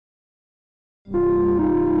Welcome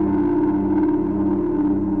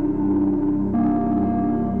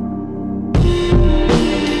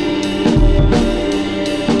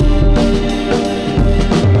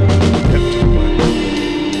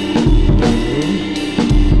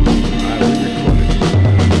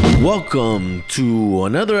to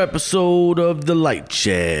another episode of The Light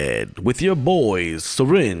Shed with your boys,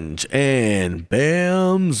 Syringe and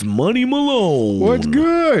Bam's Money Malone. What's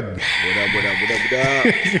good? What up?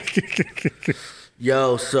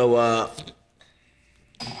 Yo, so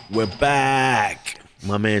we're back.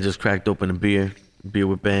 My man just cracked open a beer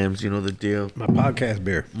with Bams, you know the deal. My podcast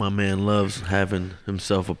beer. My man loves having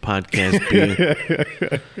himself a podcast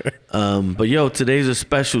beer. But yo, today's a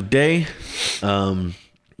special day.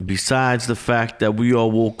 Besides the fact that we all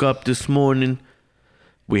woke up this morning,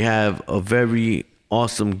 we have a very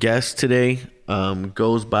awesome guest today.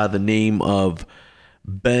 Goes by the name of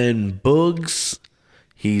Ben Boogz.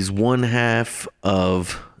 He's one half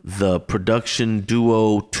of the production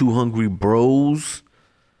duo Two Hungry Bros.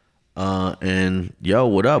 And yo,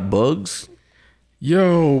 what up, Bugs?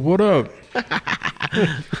 Yo, what up?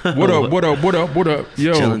 What up?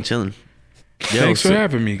 Yo, Chilling. Yo, thanks for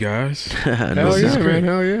having me, guys. Hell yeah, man.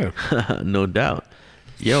 Hell yeah. No doubt.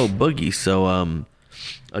 Yo, Boogie. So,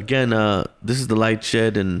 again, this is the Light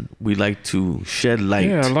Shed, and we like to shed light.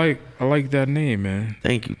 Yeah, I like that name, man.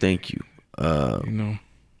 Thank you.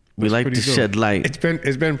 We like to dope. shed light.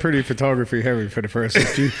 It's been pretty photography heavy for the first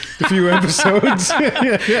few episodes.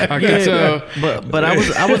 I can tell. But I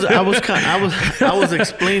was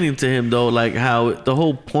explaining to him though, like how the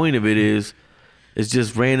whole point of it is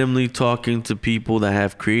just randomly talking to people that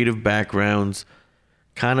have creative backgrounds,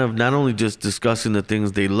 kind of not only just discussing the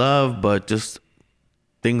things they love, but just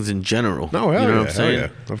things in general. No, hell you know yeah, what I'm saying? hell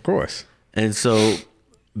yeah, of course. And so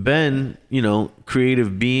Ben,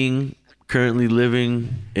 creative being, currently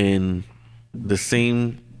living in the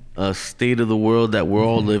same state of the world that we're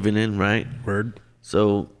all living in, right? Word.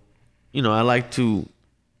 So, I like to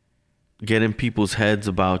get in people's heads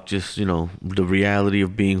about just, the reality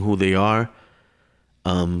of being who they are.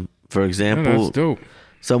 For example, that's dope.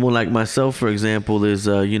 Someone like myself, for example, is,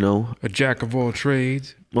 a jack of all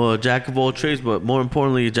trades. Well, a jack of all trades, but more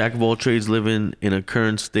importantly, a jack of all trades living in a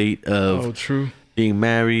current state of being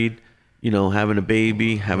married, having a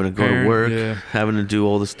baby, having to go to work, having to do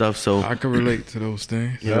all the stuff. So I can relate to those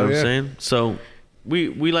things. You know what I'm saying? So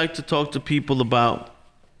we like to talk to people about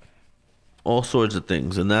all sorts of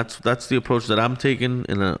things, and that's the approach that I'm taking,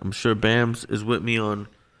 and I'm sure Bams is with me on.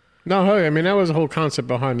 No, I mean that was the whole concept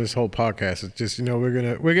behind this whole podcast. It's just we're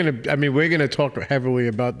gonna talk heavily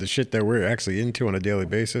about the shit that we're actually into on a daily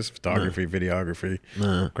basis, photography, videography,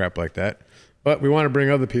 crap like that. But we want to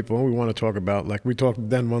bring other people. We want to talk about, like we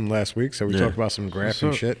talked then one last week, so we talked about some graph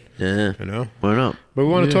and shit. Yeah, why not? But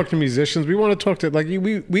we want to talk to musicians. We want to talk to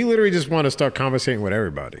we literally just want to start conversating with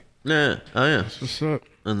everybody. Yeah, oh yeah, that's what's up,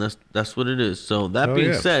 and that's what it is. So that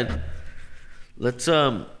being said, let's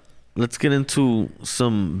get into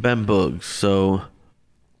some Ben Boogz. So,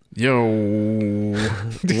 I'm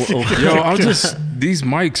just, these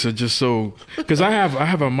mics are just so, because I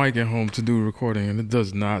have a mic at home to do recording and it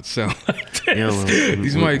does not sound like this.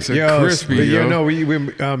 These mics are crispy. Very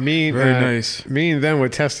nice. Me and them were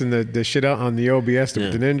testing the shit out on the OBS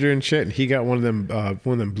with the Ninja and shit, and he got one of them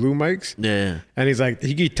blue mics. Yeah. And he's like,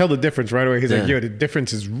 he could tell the difference right away. He's like, yo, the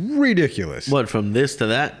difference is ridiculous. What, from this to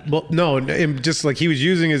that? Well, no, just like he was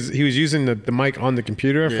using the mic on the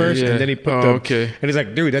computer at first, and then he put and he's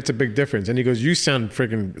like, dude, that's a big difference. And he goes, you sound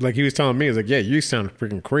freaking, like he was telling me, he was like, yeah, you sound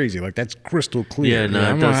freaking crazy. Like that's crystal clear. Yeah, no,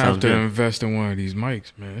 I'm gonna have to invest in one of these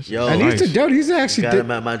mics, man. He's actually got him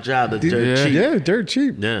at my job. Dirt cheap. Yeah, dirt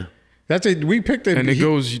cheap. Yeah, we picked it, and it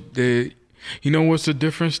goes. You know what's the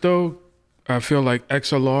difference though? I feel like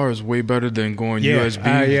XLR is way better than going USB.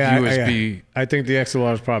 USB. I think the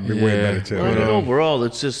XLR is probably way better too. Well, overall,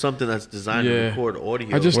 it's just something that's designed to record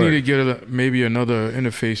audio. I just need to get maybe another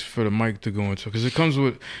interface for the mic to go into, because it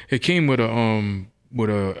came with a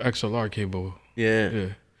XLR cable. Yeah.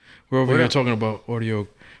 We're over here talking about audio.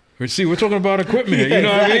 See, we're talking about equipment. You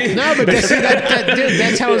know what I mean? No, but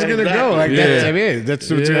that's how it's gonna go. Like that's how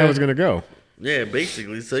it's gonna go. Yeah,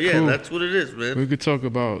 basically. So cool. That's what it is, man. We could talk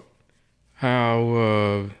about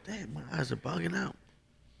how. Damn, my eyes are bugging out.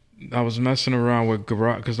 I was messing around with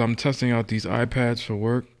garage because I'm testing out these iPads for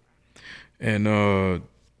work, and it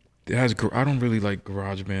has. I don't really like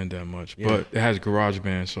GarageBand that much, but it has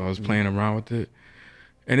GarageBand, so I was playing around with it,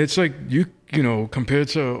 and it's like you know, compared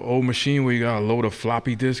to an old machine where you got a load of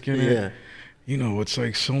floppy disk in it. You know, it's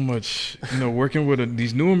like so much. You know, working with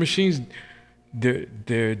these newer machines, they're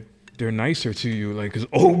they're nicer to you, like, cause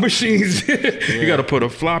old machines, you got to put a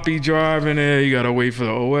floppy drive in there. You got to wait for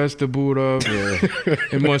the OS to boot up.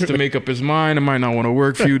 It wants to make up its mind. It might not want to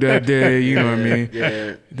work for you that day. You know what I mean?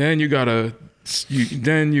 Yeah. Then you gotta,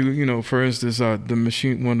 you know, for instance, the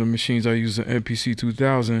machine, one of the machines I use, the MPC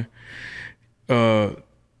 2000,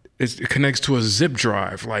 it connects to a zip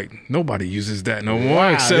drive. Like nobody uses that no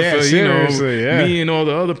more, except for me and all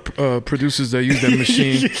the other producers that use that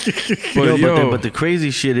machine. But the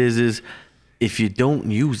crazy shit is if you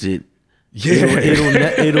don't use it,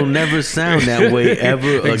 it'll never sound that way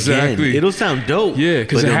ever Exactly. again. It'll sound dope,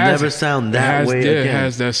 because but it'll never sound that way again. It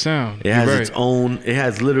has that sound. It has its own. It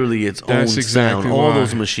has literally its own sound. All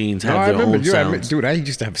those machines have their own sounds. Dude, I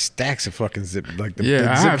used to have stacks of fucking zip, like the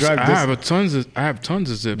I zip drive. I have tons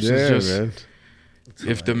of zips. Yeah, it's just, man.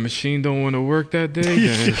 if the machine don't want to work that day,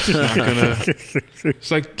 then it's not gonna.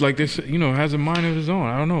 It's like this, you know, has a mind of its own.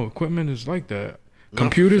 I don't know. Equipment is like that.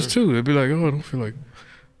 Computers too. They'd be like, oh, I don't feel like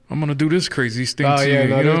I'm gonna do this crazy thing to you.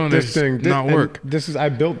 You know, this thing not work. I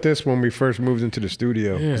built this when we first moved into the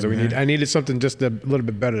studio. I needed something just a little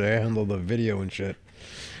bit better to handle the video and shit.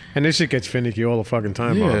 And this shit gets finicky all the fucking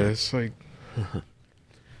time. Yeah, it's like.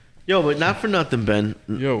 Yo, but not for nothing, Ben.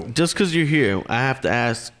 Yo, just because you're here, I have to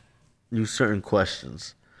ask you certain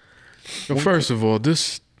questions. Well, first of all,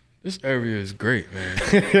 this area is great, man.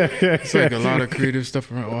 It's like a lot of creative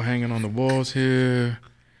stuff around, all hanging on the walls here.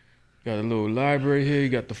 Got a little library here. You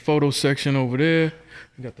got the photo section over there.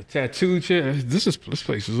 You got the tattoo chair. This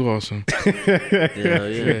place is awesome.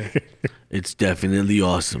 Yeah. It's definitely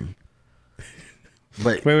awesome.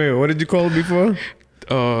 But wait, what did you call it before?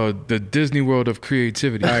 The Disney World of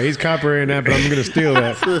Creativity. All right, he's copyrighting that, but I'm gonna steal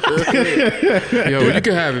that. Yo, you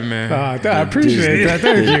can have it, man. I appreciate that.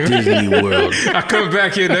 Thank you. Disney World. I come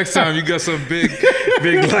back here next time. You got some big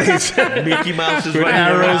lights. Mickey Mouse is with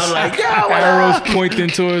running around like arrows pointing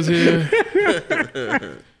towards here.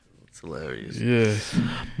 It's hilarious. Yeah.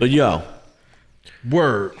 But yo,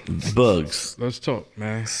 word Bugs. Let's talk,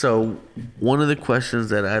 man. So one of the questions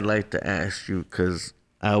that I'd like to ask you, because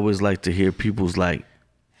I always like to hear people's like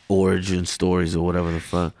origin stories or whatever the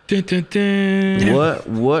fuck. Dun, dun, dun. What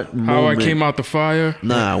moment, how I came out the fire?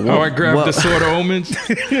 Nah. How I grabbed the Sword of Omens?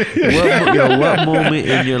 what moment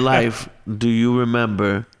in your life do you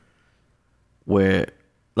remember where,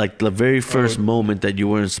 like, the very first moment that you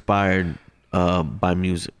were inspired by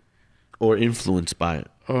music or influenced by it?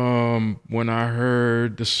 When I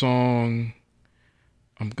heard the song,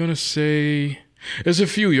 I'm gonna say there's a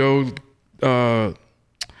few, yo.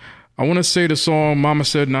 I want to say the song "Mama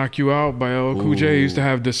Said Knock You Out" by LL Cool J. I used to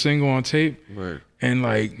have the single on tape, and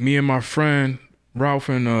like me and my friend Ralph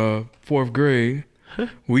in fourth grade,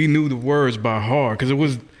 we knew the words by heart because it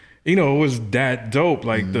was, you know, it was that dope.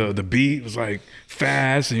 Like the beat was like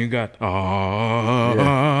fast, and you got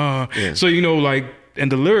so you know, like,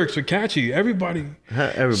 and the lyrics were catchy. Everybody.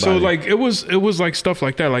 So like it was like stuff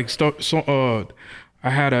like that. Like stuff. So I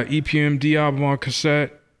had a EPMD album on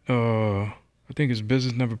cassette. I think it's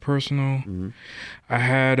Business Never Personal. Mm-hmm. I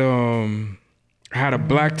had a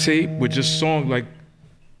black tape with just songs like.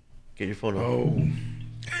 Get your phone off.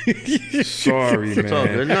 Oh. Sorry,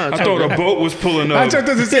 man. No, I thought a boat was pulling up. I took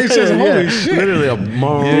the same shit. Holy shit. Literally a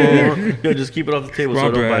mom. Yo, just keep it off the table so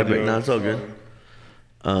it don't vibrate. No, it's all good.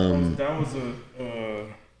 That was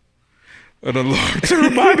an alarm to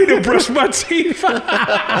remind me to brush my teeth. Yo,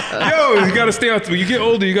 you gotta stay on. When you get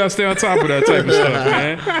older, you gotta stay on top of that type of stuff,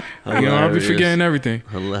 man. Hilarious. You know, I'll be forgetting everything.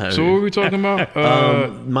 Hilarious. So what were we talking about?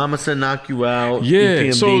 Mama Said Knock You Out. Yeah.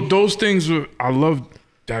 EPMD. So those things were. I loved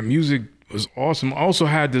that music. Was awesome. I also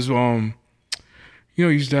had this. You know, you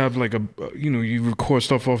used to have like you record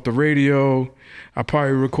stuff off the radio. I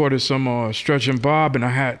probably recorded some Stretch and Bob, and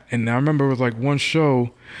I remember it was like one show,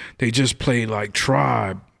 they just played like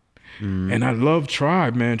Tribe. And I love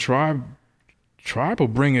Tribe, man. Tribe will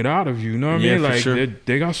bring it out of you. You know what I mean? Like sure.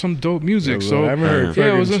 they got some dope music. So I heard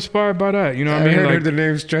I was inspired by that. You know what I mean? I Like, heard the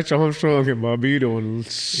name Stretch Armstrong and Bobito and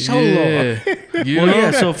so long. You well, know? yeah.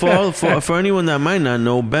 So for anyone that might not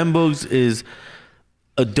know, Ben Boogz is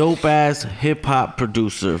a dope ass hip hop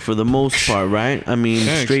producer for the most part, right? I mean,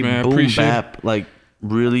 Thanks, straight man. boom Appreciate bap, like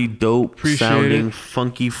really dope sounding, it.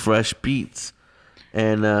 funky, fresh beats.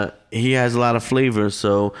 And he has a lot of flavor,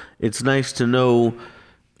 so it's nice to know,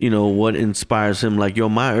 you know, what inspires him. Like, yo,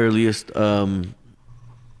 my earliest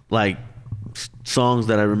like songs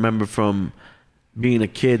that I remember from being a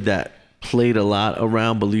kid that played a lot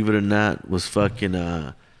around, believe it or not, was fucking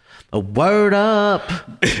A word up.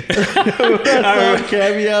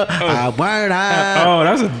 Cameo. A word up. Oh,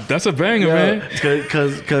 that's a banger, man.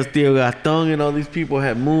 Cause Theo Gatón and all these people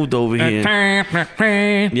had moved over here. Yeah,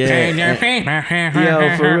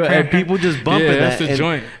 for real. And people just bumping that. That's the and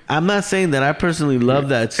joint. I'm not saying that I personally love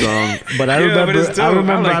that song, but I Yeah, remember. but it's dope. I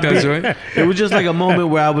remember. I like that joint. It was just like a moment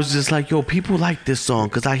where I was just like, "Yo, people like this song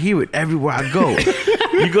because I hear it everywhere I go."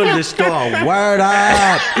 You go to the store, word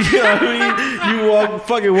up. You know what I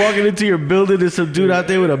mean? You walking into your building, there's some dude out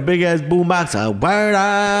there with a big ass boombox. Word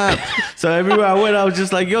up. So everywhere I went, I was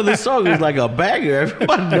just like, "Yo, this song is like a banger.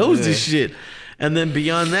 Everybody knows this shit." And then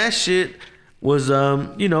beyond that shit was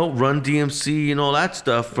Run DMC and all that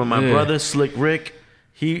stuff from my brother Slick Rick.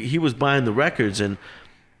 He was buying the records, and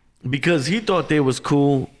because he thought they was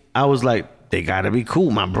cool, I was like, they gotta be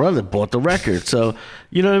cool. My brother bought the record, so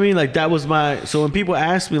you know what I mean. Like that was my. So when people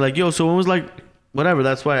ask me, like, "Yo," so when was like, whatever.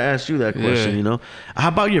 That's why I asked you that question. You know, how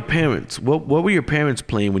about your parents? What were your parents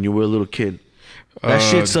playing when you were a little kid? That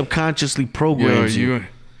shit subconsciously programs you.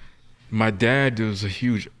 My dad was a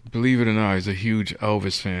huge. Believe it or not, he's a huge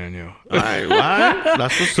Elvis fan, yo. All right,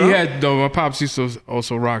 that's what's up. My pops used to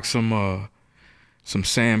also rock some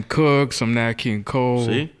Sam Cooke, some Nat King Cole,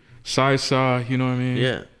 Sci-Fi, you know what I mean?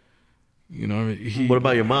 Yeah. You know what I mean? What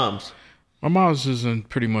about your mom's? My mom's isn't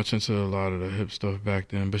pretty much into a lot of the hip stuff back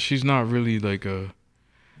then, but she's not really like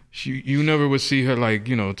you never would see her like,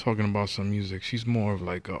 talking about some music. She's more of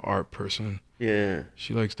like an art person. Yeah.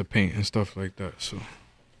 She likes to paint and stuff like that, so.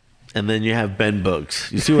 And then you have Ben Boogz.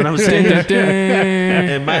 You see what I'm saying?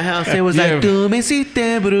 In my house, it was like, "Tu me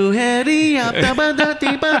hiciste brujería."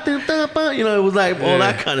 It was like all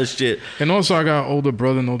that kind of shit. And also, I got older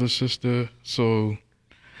brother and older sister, so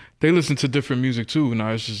they listen to different music too. And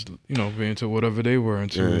I was just, be into whatever they were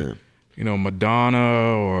into.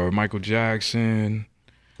 Madonna or Michael Jackson.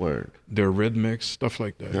 Word. Their rhythmics, stuff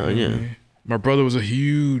like that. Oh, yeah. My brother was a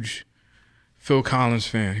huge Phil Collins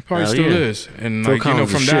fan. He probably still is. And Phil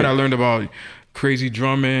Collins from is that shit. I learned about crazy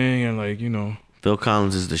drumming and Phil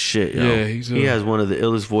Collins is the shit, yo. Yeah, he has one of the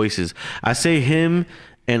illest voices. I say him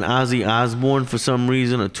and Ozzy Osbourne for some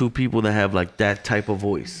reason are two people that have like that type of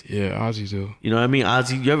voice. Yeah, Ozzy too. You know what I mean?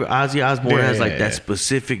 Ozzy Osbourne has like that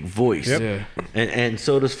specific voice. Yep. Yeah. And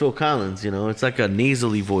so does Phil Collins, It's like a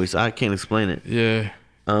nasally voice. I can't explain it. Yeah.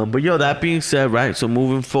 But yo, that being said, right? So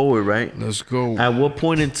moving forward, right? Let's go. At what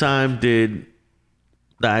point in time did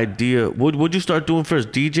the idea? What'd you start doing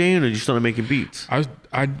first? DJing, or did you start making beats?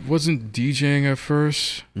 I wasn't DJing at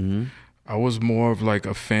first. Mm-hmm. I was more of like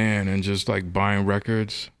a fan and just like buying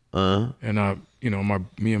records. And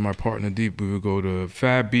me and my partner Deep, we would go to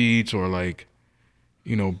Fab Beats or like,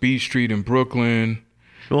 Beat Street in Brooklyn.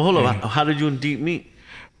 Well, hold on. How did you and Deep meet?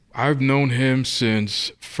 I've known him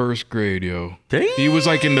since first grade, yo. Damn. He was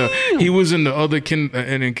like he was in the other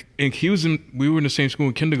we were in the same school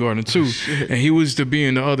in kindergarten too. And he was to be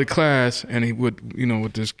in the other class, and he would,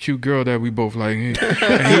 with this cute girl that we both like.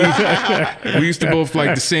 We used to both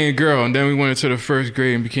like the same girl, and then we went into the first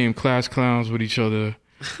grade and became class clowns with each other.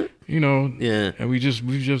 Yeah. And we've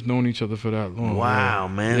just known each other for that long. Wow,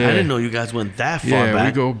 man. Yeah. I didn't know you guys went that far back. Yeah,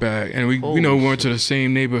 we go back. And we went to the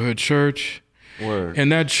same neighborhood church. Word.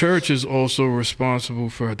 And that church is also responsible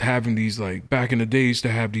for having these, like, back in the day, used to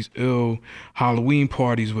have these ill Halloween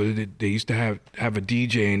parties where they used to have a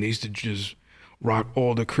DJ, and they used to just rock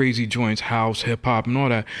all the crazy joints, house, hip hop, and all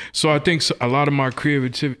that. So I think a lot of my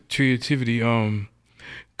creativity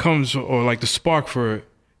comes, or like the spark for it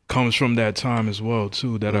comes from that time as well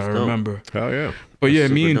too, that I remember. Oh yeah. But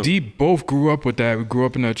That's me and dope. Deep both grew up with that. We grew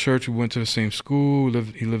up in that church. We went to the same school.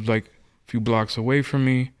 He lived like a few blocks away from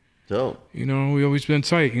me. Dope. We always been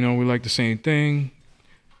tight. We like the same thing.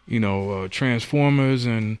 Transformers,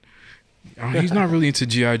 and he's not really into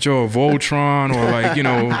G.I. Joe or Voltron or like,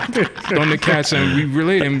 Thundercats, and we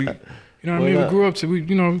relate. And we grew up to, we used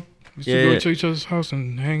to go to each other's house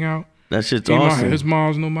and hang out. That shit's awesome. His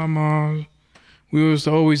moms know my mom. We used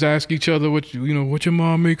to always ask each other what your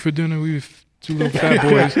mom make for dinner. We were two little fat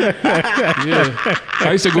boys. Yeah.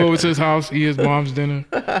 I used to go over to his house, eat his mom's dinner,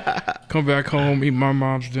 come back home, eat my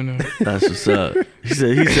mom's dinner. That's what's up. He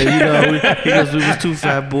said, he goes, we was two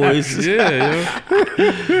fat boys. Yeah.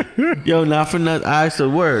 Yo, not for nothing. All right, so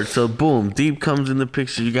word. So boom, Deep comes in the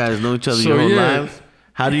picture. You guys know each other your whole lives.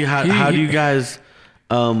 How do you guys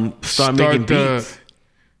start making beats?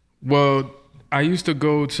 Well, I used to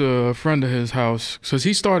go to a friend of his house because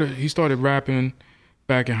he started rapping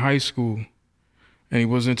back in high school, and he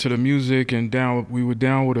was into the music. And we were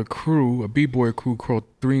down with a b-boy crew called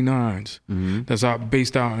 3 Nines, that's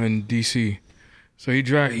based out in DC. So he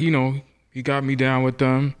got me down with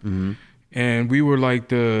them, and we were like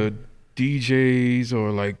the DJs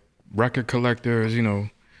or like record collectors, you know,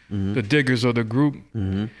 the diggers of the group.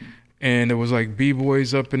 And there was like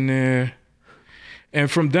B-boys up in there. And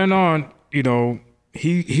from then on, you know,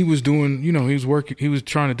 he was doing, you know, he was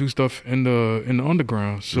trying to do stuff in the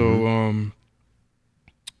underground. So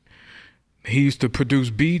he used to produce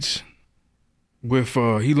beats with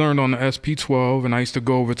he learned on the SP12, and I used to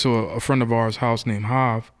go over to a friend of ours' house named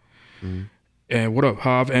Hav. And what up,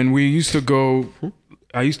 Hav? And we used to go,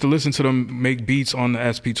 I used to listen to them make beats on the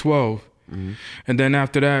SP12. And then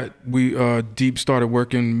after that, we Deep started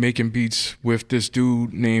making beats with this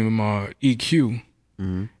dude named EQ.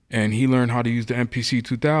 And he learned how to use the MPC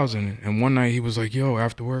 2000. And one night he was like, yo,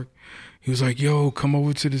 after work, he was like, yo, come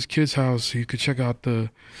over to this kid's house so you could check out the,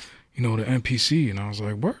 you know, the MPC. And I was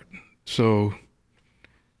like, what? So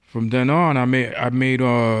from then on, I made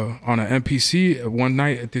on an MPC one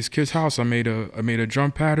night at this kid's house. I made a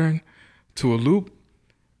drum pattern to a loop,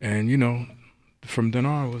 and you know, from then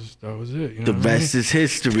on that was it. You know the rest is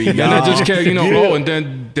history. And I just kept, you know. Oh, and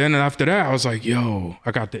then after that, I was like, yo,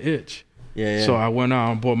 I got the itch. Yeah. So I went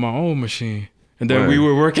out and bought my own machine, and then we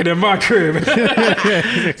were working in my crib.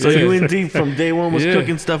 So you and Deep from day one was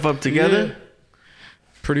cooking stuff up together. Yeah.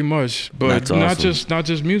 Pretty much, but that's awesome. not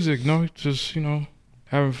just music. No, just, you know,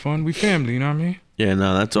 having fun. We family, you know what I mean? Yeah,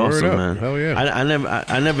 no, that's awesome, man. Hell yeah.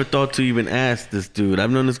 I never thought to even ask this dude.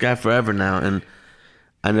 I've known this guy forever now, and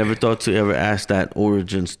I never thought to ever ask that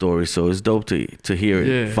origin story. So it's dope to hear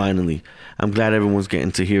it finally. I'm glad everyone's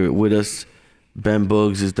getting to hear it with us. Ben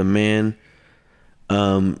Boogz is the man.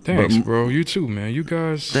 Thanks, bro. You too, man. You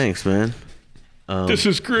guys. Thanks, man. This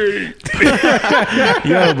is great.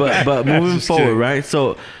 Yo, but moving forward, right? So,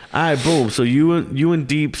 all right, boom. So you and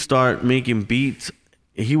Deep start making beats.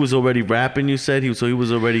 He was already rapping, you said? He was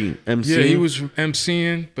already MCing? Yeah, he was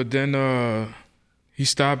MCing, but then he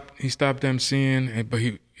stopped MCing, but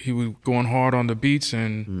he was going hard on the beats,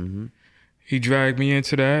 and he dragged me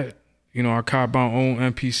into that. You know, I caught my own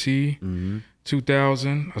MPC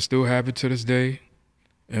 2000. I still have it to this day.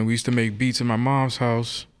 And we used to make beats in my mom's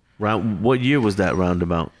house. What year was that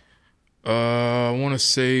roundabout? I want to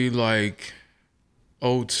say like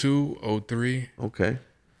 02, 03. Okay.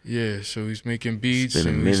 Yeah, so he's making beats,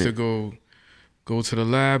 and we used to go to the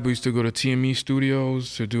lab. We used to go to TME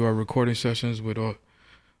Studios to do our recording sessions with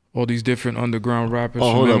all these different underground rappers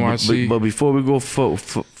from NYC. But before we go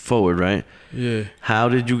forward, right? Yeah. How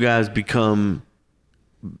did you guys become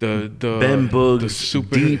the Ben Boogz, the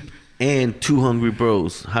super Deep, and Two Hungry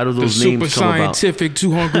Bros? How do those names come about? The super scientific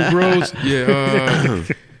Two Hungry Bros? Yeah.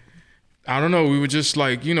 I don't know. We were just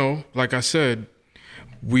like, you know, like I said,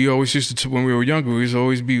 we always used to, when we were younger, we used to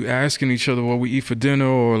always be asking each other what we eat for dinner,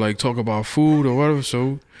 or like talk about food or whatever.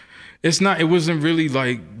 So it wasn't really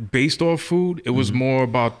like based off food. It was more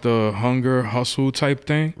about the hunger, hustle type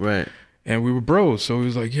thing. Right. And we were bros. So it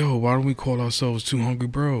was like, yo, why don't we call ourselves Two Hungry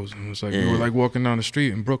Bros? And it was like, we were like walking down the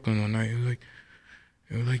street in Brooklyn one night. It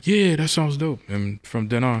was like, yeah, that sounds dope. And from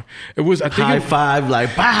then on, it was, I think, high five,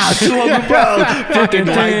 like, wow, Two Hungry Bros. Fucking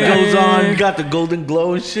light goes on. You got the golden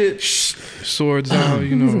glow and shit. Swords out,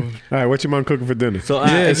 you know. All right, what your mom cooking for dinner? So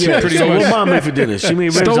pretty so much. what mom made for dinner? She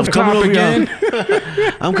made ribs. I'm coming over again.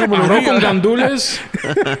 I'm coming over Arroz con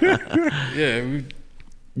here. gandules. Yeah.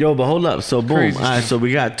 Yo, but hold up. So boom. Crazy All right, stuff. so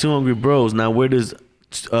we got Two Hungry Bros. Now where does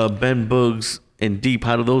Ben Boogz and Deep,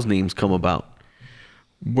 how do those names come about?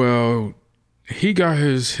 Well, he got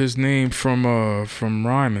his name from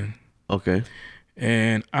rhyming. Okay.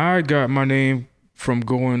 And I got my name from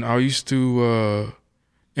I used to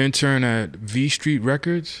intern at V Street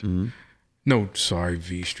Records. No, sorry,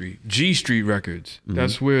 V Street. G Street Records.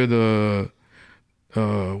 That's where the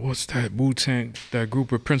what's that Wu-Tang, that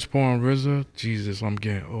group with Prince Paul and RZA? Jesus, I'm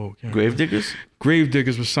getting old. Gravediggers?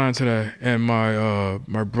 Gravediggers was signed to that. And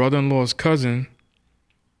my brother-in-law's cousin,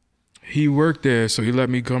 he worked there, so he let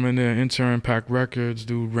me come in there, intern, pack records,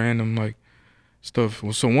 do random like stuff.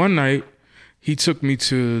 So one night, he took me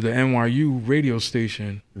to the NYU radio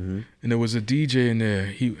station, and there was a DJ in there.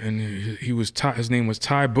 His name was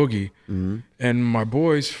Ty Boogie, and my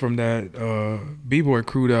boys from that b-boy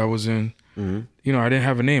crew that I was in, you know, I didn't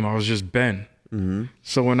have a name. I was just Ben.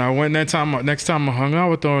 So when I went next time I hung out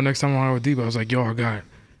with them, next time I hung out with Deep, I was like, yo, I got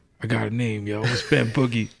a name, yo. It's Ben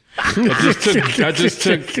Boogie. I just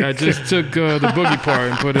took the boogie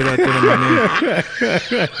part and put it at the end of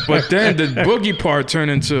my name. But then the boogie part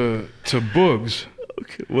turned into Boogz.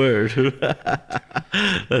 Okay, word.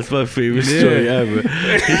 That's my favorite story ever.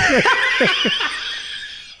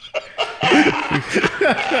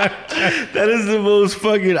 That is the most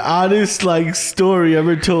fucking honest like story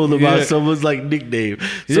ever told about someone's like nickname.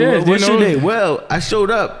 So what's your name? Well, I showed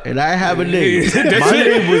up and I have a name. My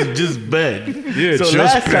name was just Ben. Yeah, so just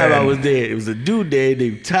last Ben. time I was there, it was a dude there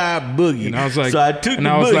named Ty Boogie. And I was like, so I took and the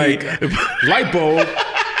I was boogie. like, light bulb.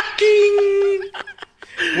 Ding.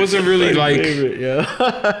 Wasn't really like favorite,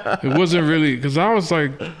 yeah. it wasn't really because I was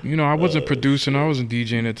like, you know, I wasn't producing, I wasn't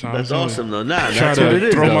DJing at times. That's awesome though. Nah, Try that's to what it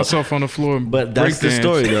is. throw though. myself on the floor, and But that's the break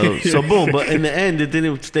story dance. though. So boom. But in the end, it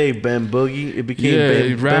didn't stay Ben Boogie. It became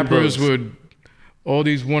Ben rappers Boogz. would, all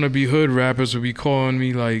these wannabe hood rappers would be calling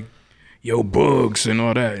me like, "Yo Boogz" and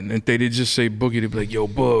all that, and if they did just say Boogie, they'd be like, "Yo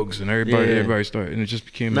Boogz," and everybody started, and it just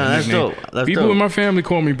became Nah, a that's nickname. dope. That's People dope. in my family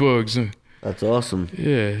call me Boogz. That's awesome.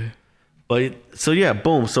 Yeah. But so yeah,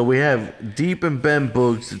 boom. So we have Deep and Ben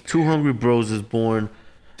Boogz. The Two Hungry Bros is born.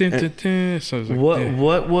 Dun, dun, dun. So I was like,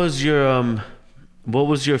 What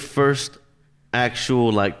was your first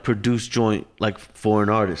actual like produced joint like for an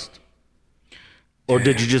artist? Or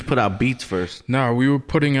did you just put out beats first? Nah, we were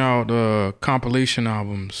putting out compilation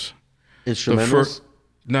albums. Instrumentals?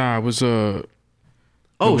 It was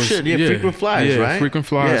Frequent Flyers, right? Frequent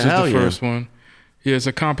Flyers Yeah, is the first one. Yeah, it's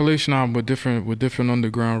a compilation album with different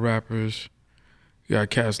underground rappers. You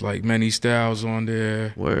got cats like Many Styles on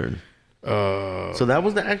there. Word. So that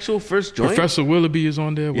was the actual first joint? Professor Willoughby is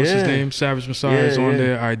on there. What's his Yeah. name? Savage Messiah is on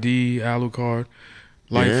there. ID, Alucard,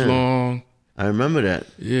 Lifelong. I remember that.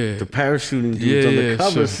 Yeah. The parachuting dudes on the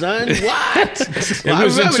cover, son. What?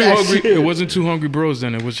 It wasn't Too Hungry Bros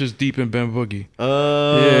then. It was just Deep and Ben Boogie.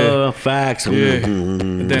 Facts. Yeah.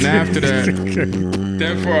 And then after that,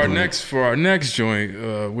 then for our next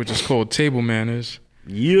joint, which is called Table Manners.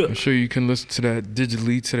 Yeah. I'm sure you can listen to that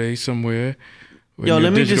digitally today somewhere. Yo,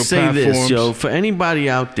 let me just say this, yo. For anybody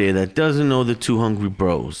out there that doesn't know the Two Hungry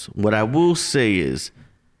Bros, what I will say is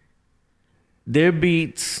their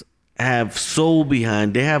beats have soul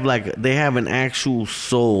behind. They have an actual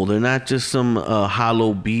soul. They're not just some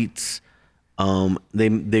hollow beats. They're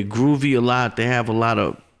groovy a lot. They have a lot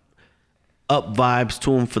of up vibes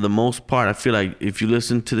to them for the most part. I feel like if you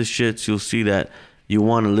listen to the shits, you'll see that you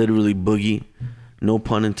want to literally boogie. No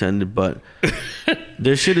pun intended, but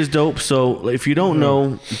their shit is dope. So if you don't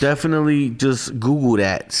know, definitely just Google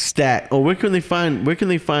that stat. Or where can they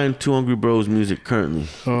find Two Hungry Bros music currently?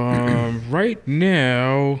 Right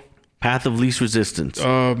now, Path of Least Resistance.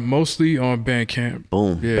 mostly on Bandcamp.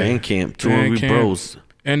 Boom. Yeah. Bandcamp. Two Hungry Bandcamp. Bros.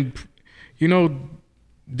 And you know,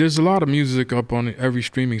 there's a lot of music up on every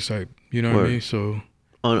streaming site. You know what I mean? So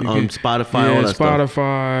On Spotify, all that stuff.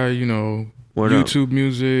 Spotify. You know, Word up. YouTube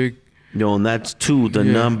Music. Yo, and that's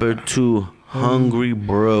number 2 Hungry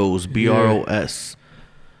Bros. BROS.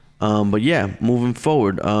 But yeah, moving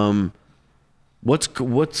forward. What's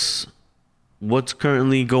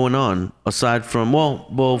currently going on aside from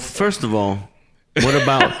well, first of all, what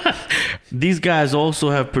about these guys also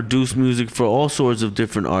have produced music for all sorts of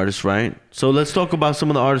different artists, right? So let's talk about some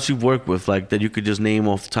of the artists you've worked with, like that you could just name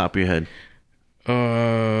off the top of your head.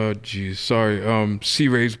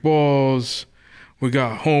 C-Ray's Balls. We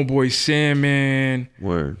got Homeboy Sandman.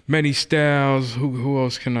 Word. Many Styles. Who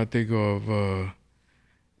else can I think of?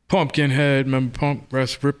 Pumpkinhead. Remember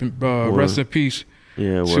rest in peace.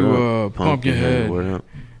 Yeah, word to up. Pumpkinhead. Word up.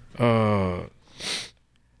 The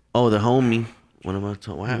homie. What am I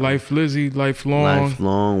talking? What happened? Life Lizzy, Lifelong.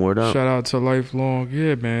 Lifelong. Word up. Shout out to Lifelong.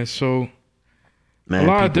 Yeah, man. So Man, a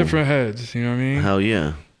lot of people- different heads. You know what I mean? Hell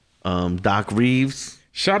yeah. Doc Reeves.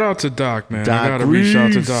 Shout out to Doc, man. Doc I gotta reach out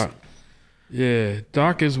to Reeves. Doc. Yeah,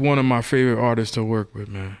 Doc is one of my favorite artists to work with,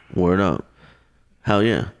 man. Word up. Hell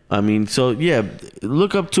yeah. I mean, so yeah,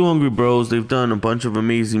 look up Two Hungry Bros. They've done a bunch of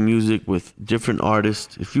amazing music with different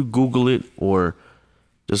artists. If you Google it or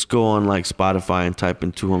just go on like Spotify and type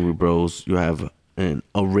in Two Hungry Bros, you have an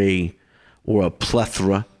array or a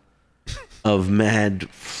plethora of mad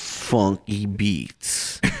funky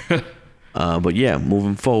beats. But yeah,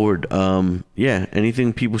 moving forward,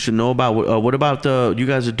 anything people should know about? What about you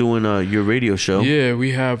guys are doing your radio show? Yeah,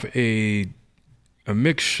 we have a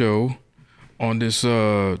mix show on this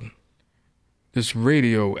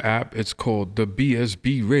radio app. It's called the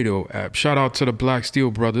BSB Radio app. Shout out to the Black Steel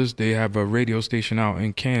Brothers. They have a radio station out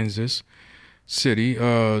in Kansas City.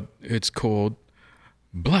 It's called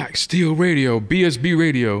Black Steel Radio, BSB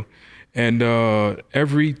Radio. And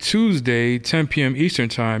every Tuesday, 10 p.m. Eastern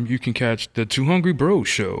Time, you can catch the Two Hungry Bros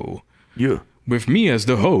show. Yeah. With me as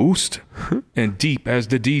the host and Deep as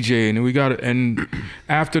the DJ. And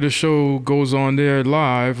after the show goes on there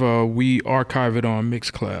live, we archive it on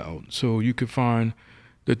Mixcloud. So you can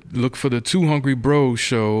look for the Two Hungry Bros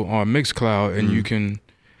show on Mixcloud, and you can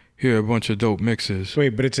hear a bunch of dope mixes. Wait,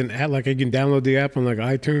 but it's an app, like you can download the app on like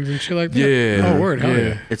iTunes and shit like that? Yeah. Oh, word. Hell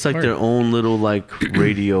yeah. It's like their own little like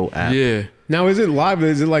radio app. Yeah. Now, is it live?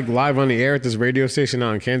 Is it like live on the air at this radio station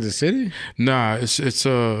out in Kansas City? Nah, it's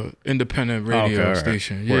a independent radio okay,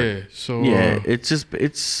 station. Right. Yeah. So Yeah,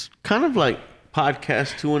 it's kind of like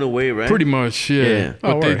podcast 2 in a way, right? pretty much, yeah. Yeah.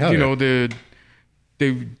 But Oh, they, word. Hell you yeah. know,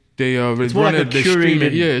 they It's more run like a it, they stream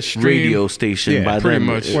it. curated Yeah, stream. radio station Yeah, by pretty them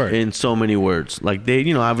much. in so many words. Like they,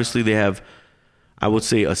 you know, obviously they have, I would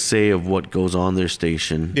say, a say of what goes on their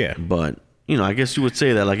station. Yeah. But you know, I guess you would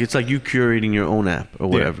say that like it's like you curating your own app or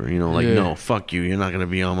whatever. You know, like Yeah. no, fuck you, you're not gonna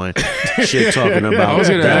be on my shit talking about I was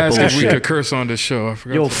gonna that ask if we bullshit. could curse on this show. I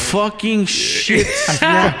forgot. Yo, to- fucking shit.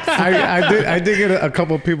 I did get a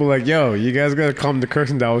couple of people like, yo, you guys got to calm the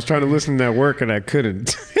cursing down. I was trying to listen to that work and I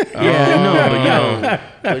couldn't. Yeah, no,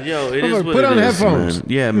 but yo, it is like, what put it on is, headphones. man.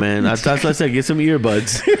 Yeah, man. That's what I said. Get some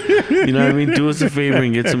earbuds. You know what I mean? Do us a favor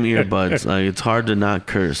and get some earbuds. Like it's hard to not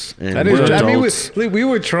curse. And That we're is, I mean, adults. we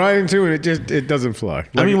were trying to, and it doesn't fly.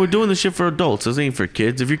 I mean, we're doing this shit for adults. This ain't for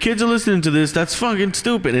kids. If your kids are listening to this, that's fucking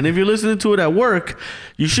stupid. And if you're listening to it at work,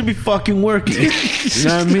 you should be fucking working. You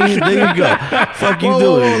know what I mean? There you go. Fuck you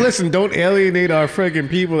whoa, doing. listen, don't alienate our freaking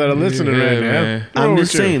people that are listening Yeah, right now. man. What's wrong I'm with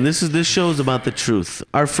just you? saying, this show's about the truth.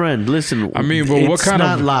 Our friend, listen. I mean, but what it's kind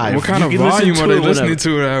not of live. what kind You of can listen volume to are they it listening whenever.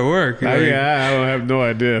 to at work? Like, I don't have no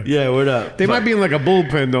idea. Yeah, word up. They might be in like a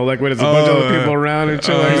bullpen though, like when there's a bunch of other people around and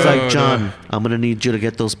shit like He's that. like, John, I'm gonna need you to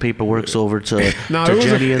get those paperworks over to No, to it was a-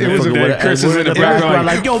 Jenny and it the was a- fucking whatever. Chris And is we're in the background background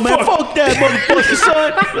like, yo, man, fuck that motherfucker,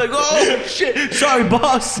 son. Like, oh shit, sorry,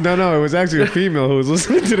 boss. No, it was actually a female who was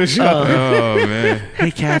listening to the show. Oh man.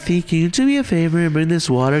 Hey, Kathy, can you do me a favor and bring this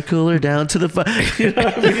water cooler down to the you know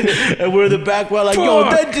what I mean? And we're in the background like, yo,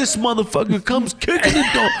 then this motherfucker comes kicking the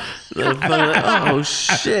door. Like, oh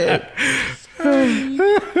shit.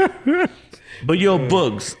 But yo,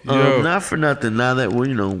 Boogz, Yo. not for nothing. Now that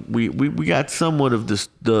we got somewhat of this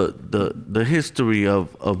the history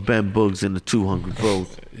of Ben Boogz and the 200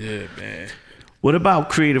 Bros. Yeah, man. What about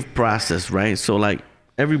creative process, right? So like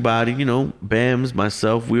everybody, you know, Bams,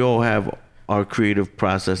 myself, we all have our creative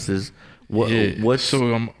processes. Yeah. What's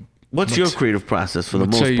so what's your creative process for the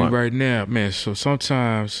I'm most tell you part? right now, man. So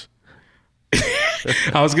sometimes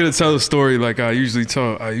I was gonna tell a story like I usually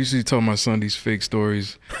tell my son these fake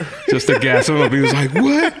stories just to gas him up. He was like,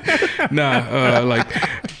 "What?" Nah, like,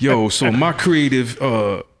 yo. So my creative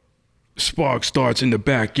spark starts in the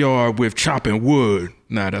backyard with chopping wood.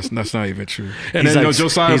 Nah, that's not even true. And He's then like-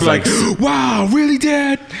 Josiah was he's like, like- "Wow, really,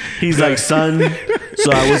 Dad?" He's like, son,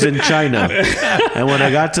 so I was in China, and when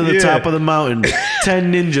I got to the top of the mountain,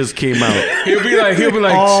 10 ninjas came out, He'll be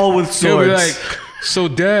like, all with he'll be swords. like, "So,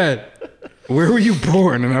 Dad, where were you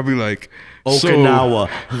born?" And I'll be like, Okinawa.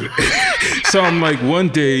 So I'm like, one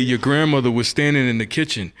day your grandmother was standing in the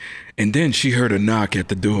kitchen, and then she heard a knock at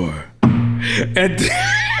the door, and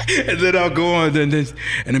then I'll go on, and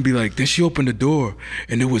then be like, then she opened the door,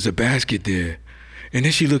 and there was a basket there. And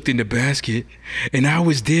then she looked in the basket, and I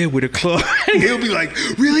was there with a cloth. And he'll be like,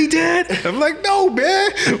 "Really, Dad?" I'm like, "No,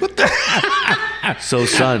 man. What the?" So,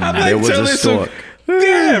 son, I'm there like was a telling some- stork.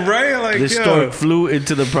 Yeah, right. Like, The yo. stork flew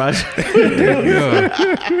into the project.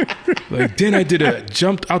 Yeah. Like then I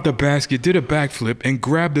jumped out the basket, did a backflip, and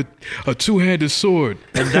grabbed a two-handed sword.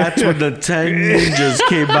 And that's when the 10 ninjas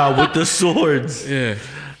came out with the swords. Yeah.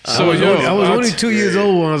 I So was, yo, only, I was I'll only t- 2 years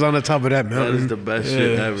old when I was on the top of that That mountain. is the best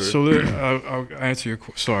shit ever. So I'll answer your.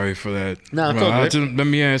 Sorry for that. No, it's Well, all good. let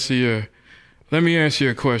me answer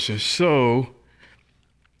your question. So,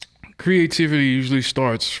 creativity usually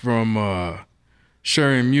starts from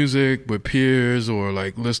sharing music with peers or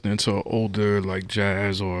like listening to older like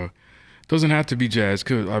jazz, or doesn't have to be jazz.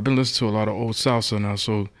 Cause I've been listening to a lot of old salsa now.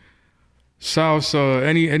 So salsa,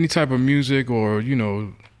 any type of music, or you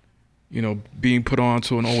know, being put on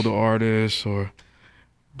to an older artist, or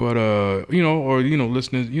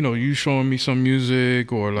listening, you showing me some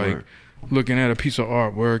music, or like Right. looking at a piece of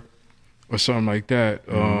artwork or something like that.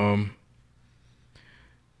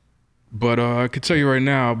 But I could tell you right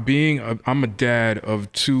now, I'm a dad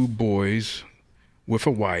of 2 boys with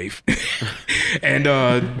a wife, and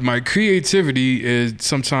my creativity is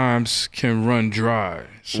sometimes can run dry.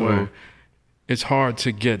 So Right. it's hard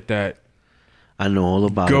to get that I know all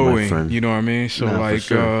about it, my going. friend. You know what I mean? So Nah, for like,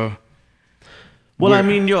 sure. Well, I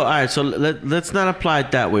mean, all right, so let's not apply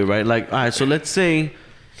it that way, right? Like, all right, so let's say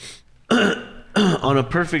on a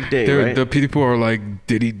perfect day, right? the people are like,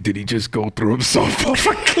 did he just go through himself off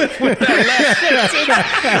a cliff with that last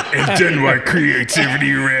sentence? And then my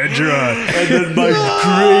creativity ran dry. And then my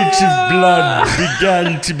creative blood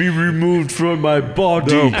began to be removed from my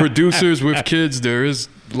body. No, producers with kids, there is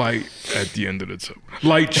like at the end of the tunnel.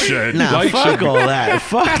 Light shed. Nah, light fuck shed. all that.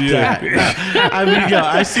 Fuck that. Nah. I mean, yo,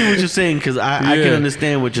 I see what you're saying because I can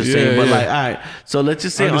understand what you're saying. But like, all right. So let's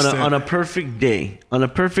just say on a perfect day,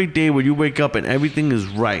 where you wake up and everything is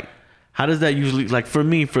right. How does that usually, like for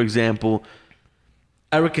me, for example,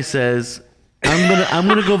 Erica says, I'm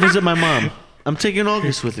gonna go visit my mom. I'm taking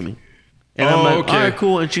August with me. And I'm like, okay. all right,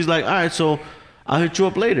 cool. And she's like, all right, so I'll hit you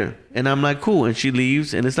up later. And I'm like, cool. And she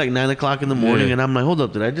leaves, and it's like 9 o'clock in the morning, and I'm like, hold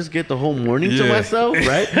up, did I just get the whole morning to myself,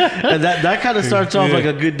 right? And that kind of starts off like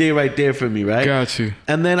a good day right there for me, right? Got you.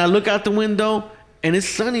 And then I look out the window, and it's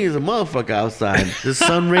sunny as a motherfucker outside. The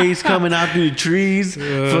sun rays coming out through the trees.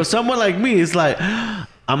 For someone like me, it's like,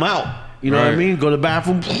 I'm out. You know what I mean? Go to the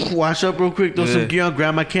bathroom, wash up real quick, throw some gear on,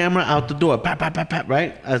 grab my camera, out the door, pat, pat, pat, pat,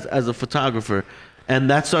 right? As a photographer. And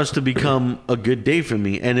that starts to become a good day for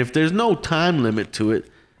me. And if there's no time limit to it,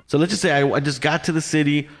 so let's just say I just got to the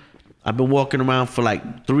city. I've been walking around for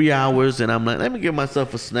like 3 hours, and I'm like, let me give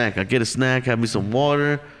myself a snack. I get a snack, have me some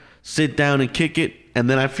water, sit down and kick it, and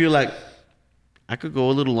then I feel like I could go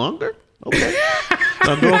a little longer. Okay,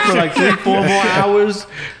 so I go for like 3-4 more hours.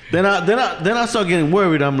 Then I start getting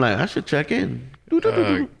worried. I'm like, I should check in.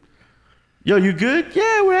 Yo, you good?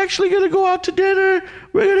 Yeah, we're actually going to go out to dinner.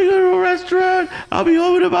 We're going to go to a restaurant. I'll be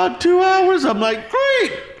home in about 2 hours. I'm like,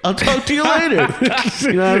 great. I'll talk to you later.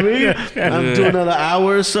 You know what I mean? I'm doing another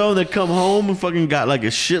hour or so, then come home and fucking got like a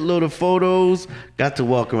shitload of photos. Got to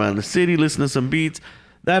walk around the city, listen to some beats.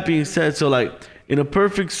 That being said, so like in a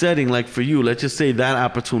perfect setting, like for you, let's just say that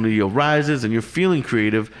opportunity arises and you're feeling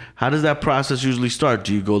creative. How does that process usually start?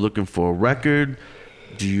 Do you go looking for a record?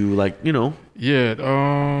 Do you like, you know? Yeah,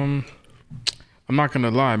 I'm not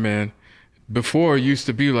gonna lie, man. Before it used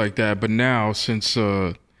to be like that, but now since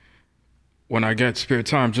when I get spare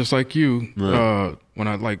time, just like you, when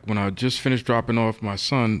I just finished dropping off my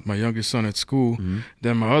son, my youngest son at school,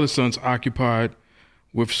 then my other son's occupied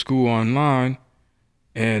with school online,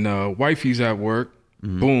 and wifey's at work.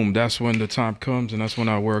 Boom, that's when the time comes, and that's when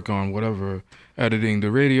I work on whatever, editing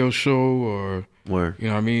the radio show or you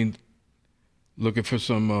know what I mean, looking for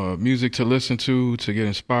some music to listen to get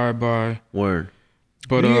inspired by.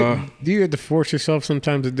 But do you have to force yourself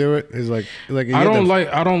sometimes to do it? Is like I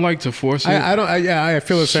don't like to force it. I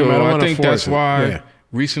feel the same. So I don't I want to think force that's it. why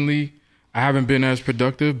recently I haven't been as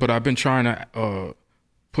productive, but I've been trying to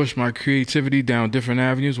push my creativity down different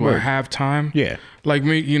avenues where I have time. Yeah, like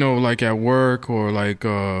me, you know, like at work or like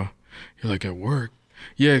you're like at work.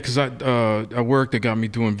 Yeah, because at work they got me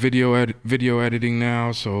doing video editing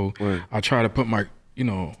now, so I try to put my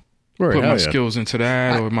put my skills into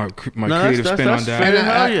that or my creative spin on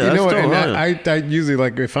that. I usually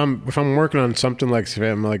like if I'm working on something like if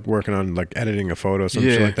I'm like working on like editing a photo or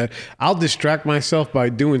something like that, I'll distract myself by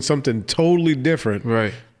doing something totally different,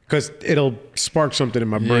 right? Because it'll spark something in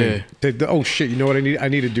my brain. Oh shit! You know what I need? I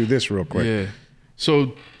need to do this real quick. Yeah.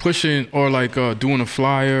 So pushing or like doing a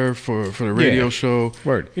flyer for the radio show.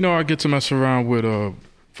 You know, I get to mess around with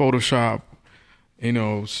Photoshop. You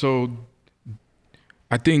know, so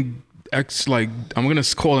I think I'm gonna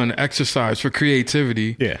call it an exercise for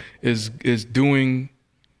creativity. Is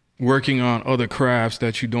working on other crafts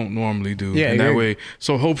that you don't normally do. And that way.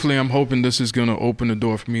 So hopefully, I'm hoping this is gonna open the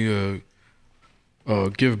door for me to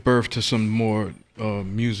give birth to some more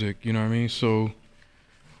music. You know what I mean? So.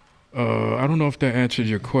 I don't know if that answered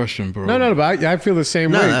your question, bro. No, but I feel the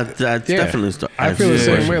same way. That's definitely. I feel the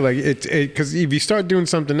same way. Like because if you start doing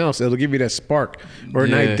something else, it'll give you that spark or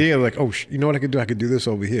an idea. Like, oh, you know what I could do? I could do this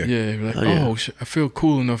over here. Yeah, like, shit, I feel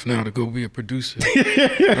cool enough now to go be a producer. I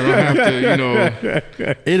don't have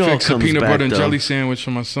to, you know, fix a peanut butter and jelly sandwich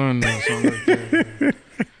for my son or something like that.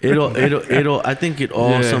 It'll. I think it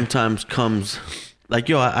all sometimes comes. Like,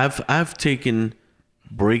 yo, I've taken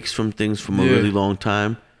breaks from things from a really long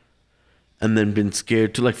time. And then been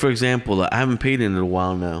scared to, like, for example, I haven't painted in a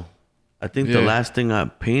while now. I think the last thing I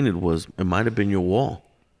painted it might have been your wall.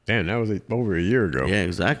 Damn, that was over a year ago. Yeah,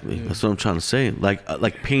 exactly. Yeah. That's what I'm trying to say.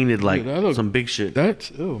 Like painted some big shit. That's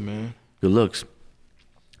man. Good looks.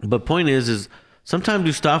 But point is sometimes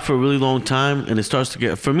you stop for a really long time and it starts to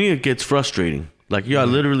get, for me, it gets frustrating. Like, I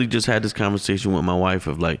literally just had this conversation with my wife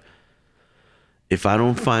of like, if I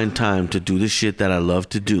don't find time to do the shit that I love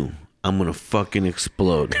to do, I'm gonna fucking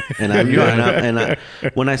explode. And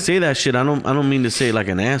when I say that shit, I don't mean to say like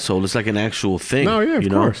an asshole. It's like an actual thing. No, yeah, of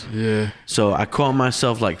course. Yeah. So I caught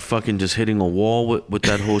myself like fucking just hitting a wall with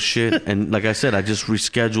that whole shit. And like I said, I just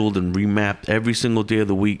rescheduled and remapped every single day of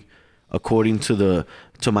the week according to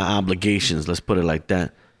my obligations. Let's put it like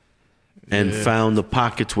that. And found the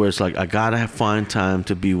pockets where it's like I gotta find time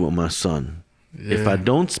to be with my son. Yeah. If I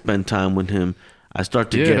don't spend time with him, I start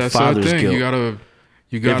to get father's guilt.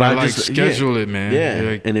 You gotta like schedule it, man.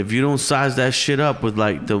 Yeah, like, and if you don't size that shit up with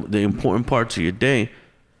like the important parts of your day,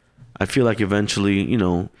 I feel like eventually, you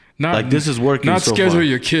know, like this is working. Not so schedule far.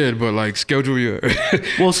 your kid, but like schedule your.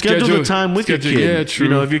 Well, schedule the time with your kid. Yeah, true.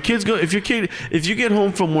 You know, if you get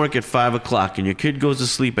home from work at 5 o'clock and your kid goes to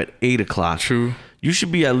sleep at 8 o'clock. True. You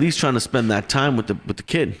should be at least trying to spend that time with the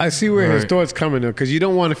kid. I see where his thoughts coming though, because you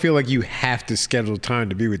don't want to feel like you have to schedule time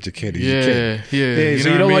to be with your kid. He's your kid. Yeah. So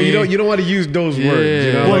you don't want to use those words.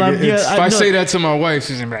 You know, Well, like if I say that to my wife,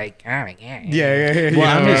 she's like, "Oh my god." Yeah.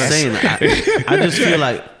 Well, I'm just saying.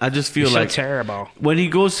 I just feel like so terrible. when he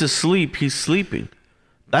goes to sleep, he's sleeping.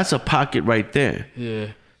 That's a pocket right there. Yeah.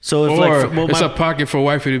 So if it's a pocket for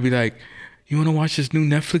wifey to be like, "You want to watch this new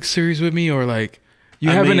Netflix series with me?" Or like, "You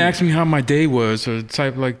haven't asked me how my day was," or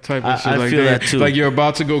type of shit like I feel that too. Like you're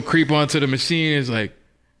about to go creep onto the machine. It's like,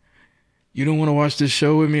 "You don't want to watch this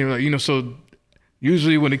show with me," or like, you know. So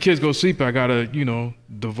usually when the kids go sleep, I gotta, you know,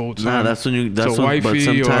 devote time. Nah, that's when you. That's to when, wifey,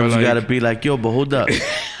 but sometimes or you gotta be like, "Yo, but hold up.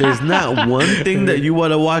 There's not one thing that you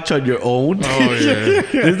want to watch on your own. Oh yeah.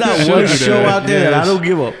 There's not She'll one do show that. out there that I Yes. don't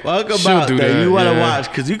give a fuck She'll about do that you want to yeah. watch,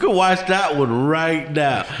 because you can watch that one right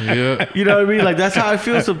now. Yeah. You know what I mean? Like that's how I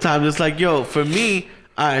feel sometimes. It's like, yo, for me,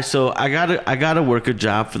 all right, so I gotta work a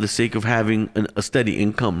job for the sake of having a steady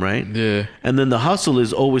income, right? Yeah. And then the hustle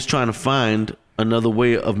is always trying to find another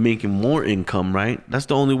way of making more income, right? That's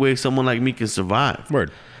the only way someone like me can survive. Word.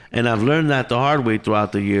 And I've learned that the hard way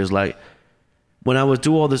throughout the years. Like when I would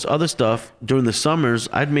do all this other stuff during the summers,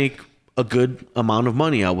 I'd make a good amount of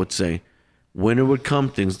money, I would say. Winter would come,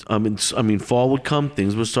 fall would come,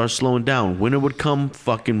 things would start slowing down. Winter would come,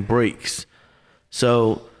 fucking breaks.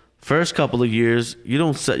 So first couple of years, you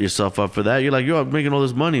don't set yourself up for that. You're like, yo, I'm making all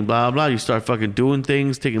this money, blah, blah. You start fucking doing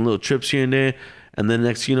things, taking little trips here and there. And then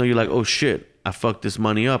next, you know, you're like, oh shit, I fucked this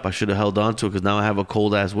money up. I should have held on to it because now I have a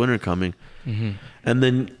cold ass winter coming. Mm-hmm. And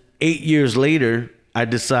then 8 years later, I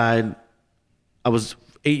decide I was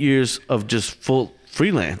 8 years of just full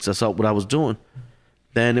freelance. That's what I was doing.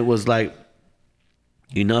 Then it was like,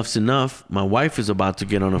 enough's enough. My wife is about to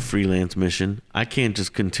get on a freelance mission. I can't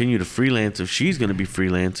just continue to freelance if she's going to be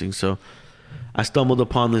freelancing. So I stumbled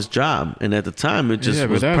upon this job. And at the time, it just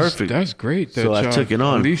was perfect. That's great. So I took it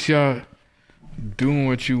on. At least y'all doing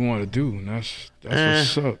what you want to do. That's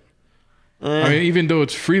what's up. I mean, even though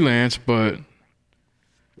it's freelance, but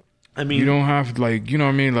I mean, you don't have like, you know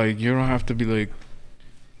what I mean? Like you don't have to be like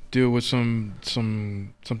deal with something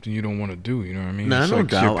you don't want to do. You know what I mean? Nah, it's no like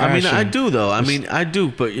doubt. I mean, I do though. I mean, I do,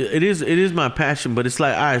 but it is my passion. But it's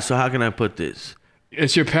like, all right, so how can I put this?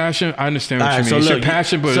 It's your passion. I understand what All you right, mean. so It's look, your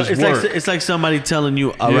passion, but it's work. it's like somebody telling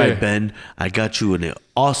you, all Yeah. right, Ben, I got you an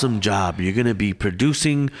awesome job. You're gonna be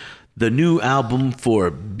producing the new album for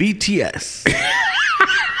BTS.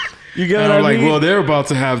 You get what And I'm I like, mean? well, they're about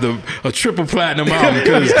to have a triple platinum album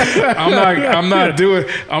because I'm not doing.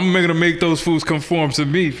 I'm gonna make those fools conform to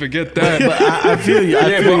me. Forget that. But I feel you.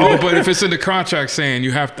 But if it's in the contract saying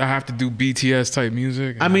I have to do BTS type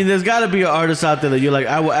music. I mean, there's got to be an artist out there that you're like,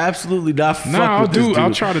 I will absolutely not fuck I'll with this dude.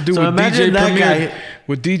 I'll try to do So what imagine DJ that Premier. guy.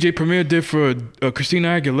 What DJ Premier did for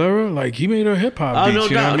Christina Aguilera, like he made her hip hop Oh, beats. no you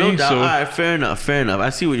know doubt, what I no mean? doubt. So, All right, fair enough. I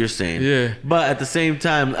see what you're saying. Yeah. But at the same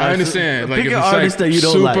time, I understand. Like Pick if an it's artist like that you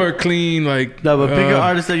don't super like. clean, like No, but pick an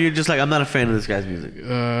artist that you're just like, I'm not a fan of this guy's music.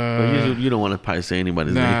 But you don't want to probably say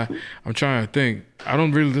anybody's Nah, name. I'm trying to think. I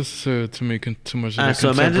don't really listen to me too much. All right,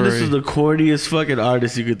 so imagine this is the corniest fucking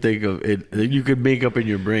artist you could think of, that you could make up in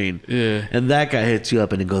your brain. Yeah. And that guy hits you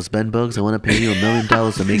up and it goes, Ben Boogz, I want to pay you $1 million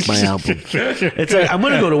to make my album. It's like, I'm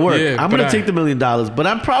going to go to work. Yeah, I'm going to take the $1 million, but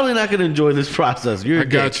I'm probably not going to enjoy this process. You're a I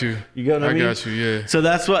got dick. you. You get what I mean? I got you. Yeah. So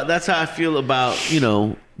that's how I feel about,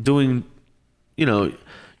 doing,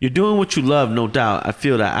 you're doing what you love, no doubt. I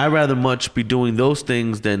feel that. I'd rather much be doing those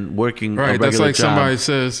things than working a Right. regular That's like job. somebody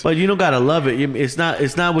says. But you don't gotta love it. It's not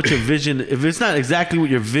what your vision. If it's not exactly what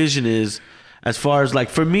your vision is, as far as like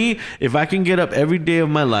for me, if I can get up every day of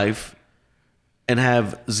my life and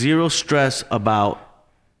have zero stress about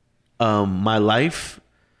my life,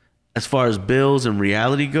 as far as bills and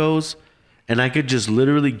reality goes, and I could just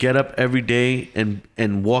literally get up every day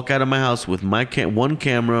and walk out of my house with my one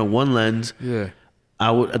camera, one lens. Yeah.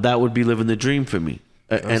 That would be living the dream for me,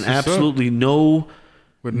 and what's absolutely no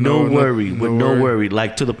worry. worry.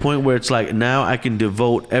 Like to the point where it's like now I can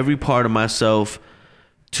devote every part of myself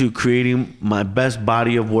to creating my best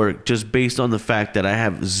body of work just based on the fact that I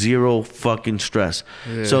have zero fucking stress.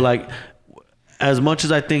 Yeah. So like, as much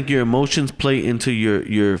as I think your emotions play into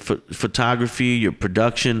your photography, your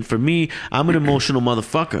production, for me, I'm an emotional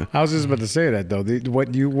motherfucker. I was just about to say that though.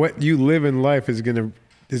 What you live in life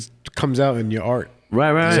comes out in your art.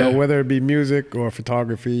 Right. So whether it be music or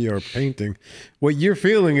photography or painting, what you're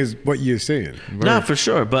feeling is what you're seeing. Not for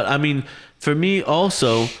sure. But I mean, for me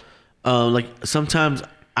also, like sometimes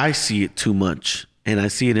I see it too much. And I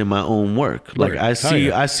see it in my own work. Like I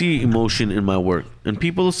see emotion in my work, and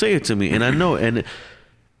people will say it to me, and I know. And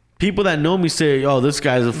people that know me say, "Oh, this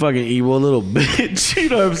guy's a fucking evil little bitch." You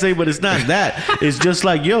know what I'm saying? But it's not that. It's just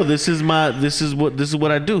like, yo, this is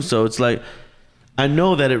what I do. So it's like I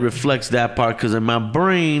know that it reflects that part because in my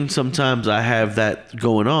brain sometimes I have that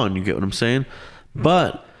going on. You get what I'm saying?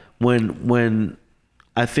 But when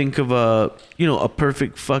I think of a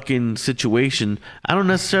perfect fucking situation, I don't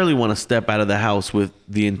necessarily want to step out of the house with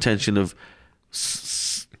the intention of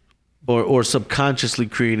or subconsciously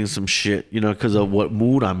creating some shit, because of what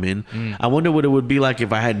mood I'm in. I wonder what it would be like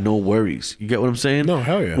if I had no worries. You get what I'm saying? No,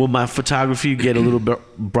 hell yeah. Will my photography get a little bit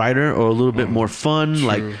brighter or a little bit more fun? True.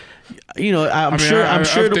 Like, I'm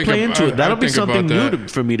sure to play into it. That'll be something new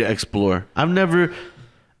for me to explore. I've never...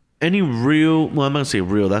 Any real, well, I'm not going to say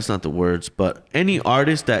real, that's not the words, but any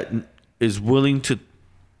artist that is willing to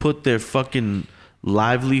put their fucking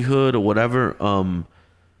livelihood or whatever on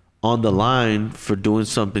the line for doing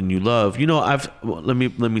something you love. Let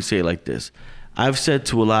me say it like this. I've said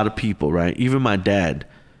to a lot of people, right? Even my dad.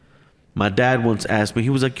 My dad once asked me, he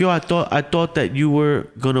was like, yo, I thought that you were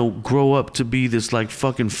gonna grow up to be this like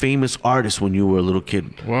fucking famous artist when you were a little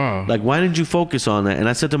kid. Wow. Like, why didn't you focus on that? And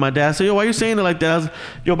I said to my dad, I said, yo, why are you saying it like that? I was,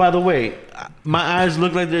 yo, by the way, my eyes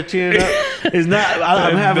look like they're tearing up. It's not,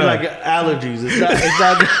 I'm having like allergies. It's not,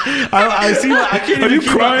 I see, I can't even you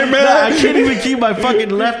crying, man? I can't even keep my fucking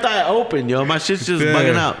left eye open, yo. My shit's just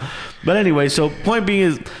bugging out. But anyway, so point being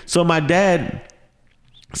is, so my dad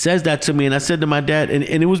says that to me, and I said to my dad, and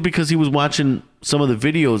it was because he was watching some of the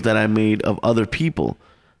videos that I made of other people.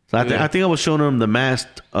 So I think I was showing him the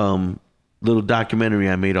Masked little documentary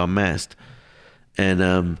I made on Masked,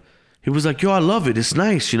 and he was like, "Yo, I love it. It's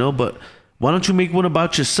nice, but why don't you make one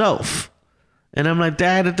about yourself?" And I'm like,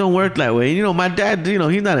 Dad, it don't work that way. My dad,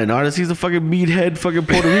 he's not an artist. He's a fucking meathead, fucking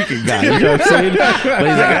Puerto Rican guy. You know what I'm saying? But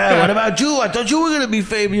he's like, what about you? I thought you were going to be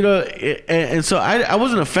famous, And so I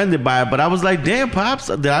wasn't offended by it, but I was like, damn, Pops,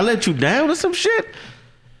 did I let you down or some shit?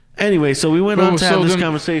 Anyway, so we went on to have this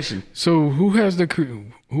conversation. So who was the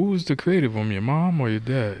creative one, your mom or your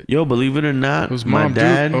dad? Yo, believe it or not, was my mom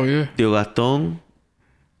dad, Tio Gaton,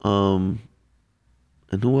 and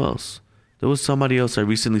who else? There was somebody else I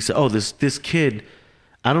recently said. Oh, this kid,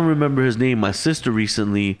 I don't remember his name. My sister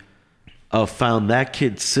recently found that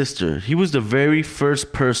kid's sister. He was the very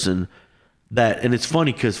first person and it's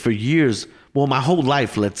funny because for years, well, my whole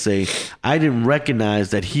life, let's say, I didn't recognize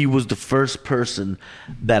that he was the first person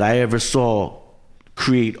that I ever saw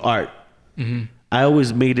create art. Mm-hmm. I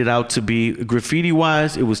always made it out to be,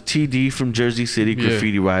 graffiti-wise, it was TD from Jersey City,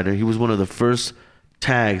 graffiti writer. He was one of the first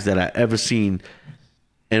tags that I ever seen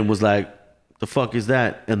and was like, the fuck is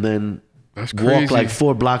that? And then walked like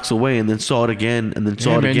 4 blocks away and then saw it again and then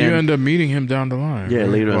saw it again. You end up meeting him down the line. Yeah, right?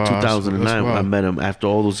 Later in 2009 I met him after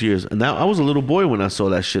all those years. And I was a little boy when I saw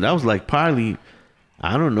that shit. I was like probably,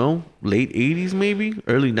 I don't know, late 80s maybe,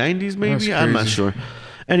 early 90s maybe. I'm not sure.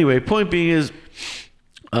 Anyway, point being is,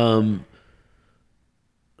 so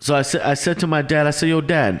I said to my dad, I said, yo,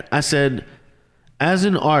 Dad, I said, as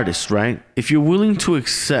an artist, right, if you're willing to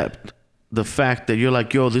accept the fact that you're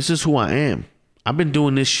like, yo, this is who I am. I've been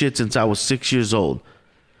doing this shit since I was 6 years old.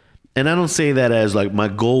 And I don't say that as like my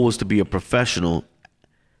goal was to be a professional.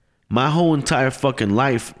 My whole entire fucking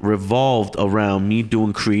life revolved around me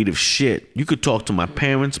doing creative shit. You could talk to my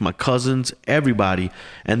parents, my cousins, everybody,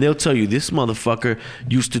 and they'll tell you this motherfucker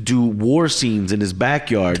used to do war scenes in his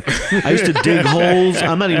backyard. I used to dig holes.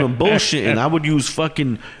 I'm not even bullshitting. I would use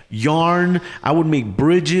fucking yarn. I would make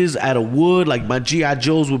bridges out of wood. Like my G.I.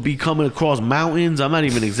 Joes would be coming across mountains. I'm not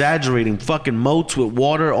even exaggerating. Fucking moats with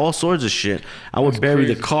water, all sorts of shit. I would bury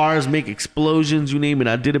the cars, make explosions, you name it.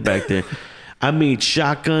 I did it back there. I made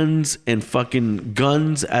shotguns and fucking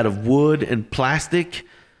guns out of wood and plastic.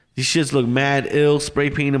 These shits look mad ill,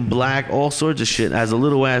 spray painted black, all sorts of shit as a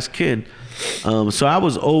little ass kid. So I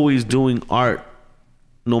was always doing art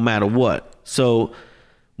no matter what. So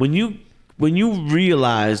when you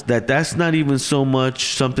realize that that's not even so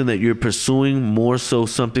much something that you're pursuing, more so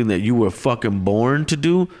something that you were fucking born to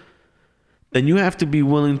do, then you have to be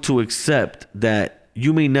willing to accept that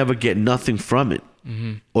you may never get nothing from it.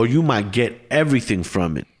 Mm-hmm. Or you might get everything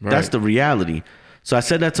from it. Right. That's the reality. So I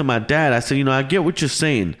said that to my dad. I said, I get what you're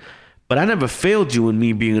saying, but I never failed you in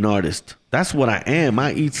me being an artist. That's what I am.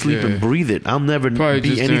 I eat, sleep, and breathe it. I'll never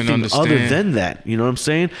be anything other than that. You know what I'm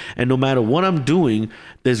saying? And no matter what I'm doing,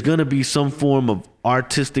 there's going to be some form of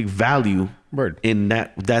artistic value Word. in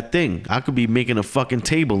that thing. I could be making a fucking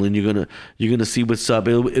table, and you're gonna see what's up.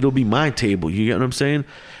 It'll be my table. You get what I'm saying?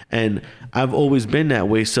 And I've always been that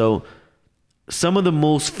way. So some of the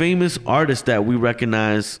most famous artists that we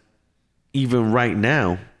recognize, even right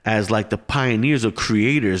now, as like the pioneers or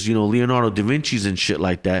creators, you know, Leonardo da Vinci's and shit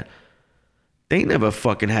like that, they never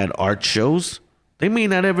fucking had art shows. They may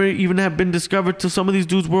not ever even have been discovered till some of these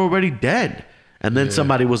dudes were already dead. And then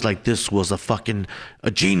somebody was like, this was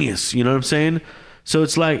a genius. You know what I'm saying? So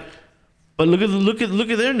it's like, but look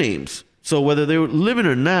at their names. So whether they were living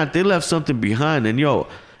or not, they left something behind. And yo,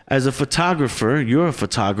 as a photographer, you're a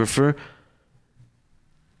photographer.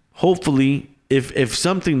 Hopefully, if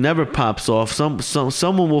something never pops off,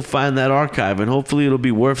 someone will find that archive, and hopefully it'll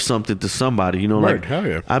be worth something to somebody. You know, Right, like hell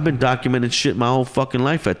yeah. I've been documenting shit my whole fucking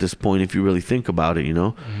life at this point, if you really think about it. You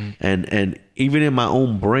know, and even in my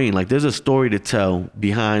own brain, like there's a story to tell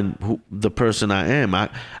behind the person I am.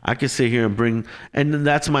 I could sit here and bring, and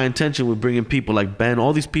that's my intention with bringing people like Ben,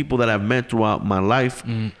 all these people that I've met throughout my life.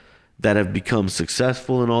 That have become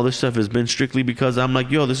successful and all this stuff has been strictly because I'm like,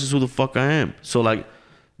 yo, this is who the fuck I am. So like,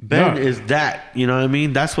 Ben is that, you know what I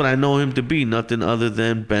mean? That's what I know him to be. Nothing other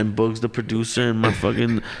than Ben Boogz, the producer, and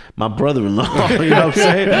my brother-in-law. You know what I'm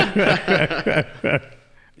saying?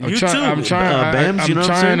 I'm trying Bams, you know what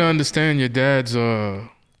I'm trying saying? to understand your dad's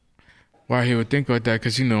why he would think like that,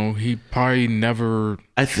 because you know he probably never.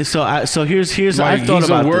 So here's like I thought he's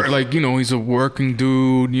about a this. like, you know, he's a working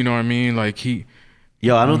dude. You know what I mean? Like he.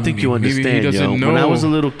 Yo, I don't think you maybe he understand, doesn't yo. know. When I was a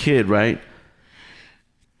little kid, right?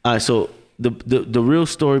 So the real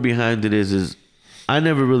story behind it is I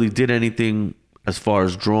never really did anything as far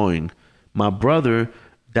as drawing. My brother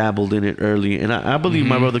dabbled in it early, and I believe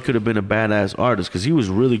my brother could have been a badass artist because he was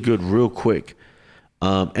really good real quick.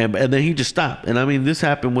 And then he just stopped. And I mean, this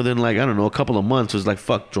happened within like, I don't know, a couple of months. It was like,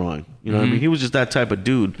 fuck drawing. You know what I mean? He was just that type of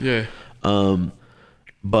dude. Yeah.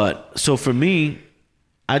 But so for me,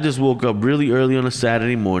 I just woke up really early on a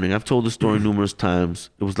Saturday morning. I've told the story numerous times.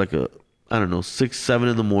 It was like 6, 7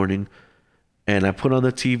 in the morning. And I put on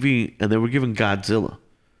the TV and they were giving Godzilla.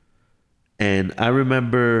 And I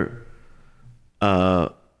remember I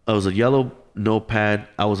was a yellow notepad.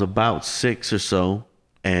 I was about 6 or so.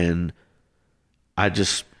 And I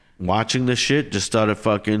just, watching the shit, just started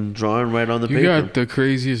fucking drawing right on the paper. You got the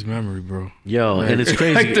craziest memory, bro. Yo, like, and it's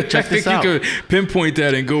crazy. Check this out. You could pinpoint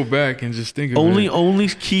that and go back and just think of it. Only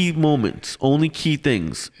key moments, only key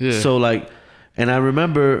things. Yeah. So like, and I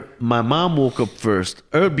remember my mom woke up first.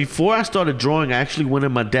 Before I started drawing, I actually went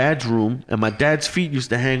in my dad's room, and my dad's feet used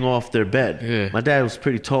to hang off their bed. Yeah. My dad was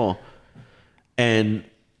pretty tall, and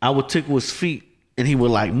I would tickle his feet. And he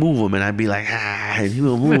would like move him, and I'd be like, and he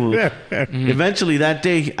would move him. Eventually that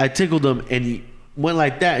day, I tickled him, and he went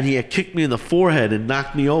like that, and he had kicked me in the forehead and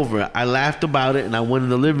knocked me over. I laughed about it, and I went in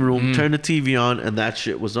the living room, turned the TV on, and that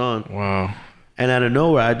shit was on. Wow. And out of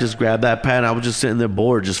nowhere, I just grabbed that pad. I was just sitting there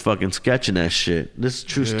bored, just fucking sketching that shit. This is a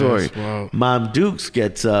true story. Wow. Mom Dukes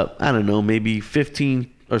gets up, I don't know, maybe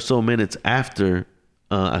 15 or so minutes after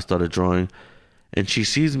I started drawing, and she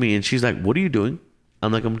sees me, and she's like, "What are you doing?"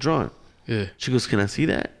 I'm like, "I'm drawing." Yeah. She goes, "Can I see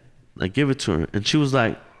that?" I give it to her. And she was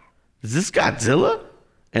like, "Is this Godzilla?"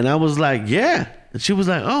 And I was like, "Yeah." And she was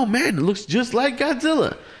like, "Oh man, it looks just like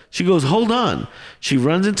Godzilla." She goes, "Hold on." She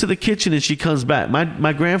runs into the kitchen and she comes back.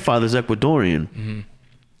 My grandfather's Ecuadorian.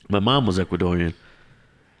 My mom was Ecuadorian.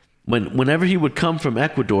 Whenever he would come from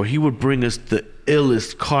Ecuador, he would bring us the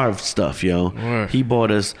illest carved stuff, yo. What? He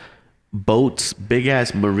bought us boats, big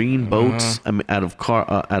ass marine boats, out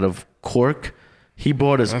of cork. He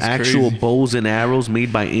brought us That's actual crazy. bows and arrows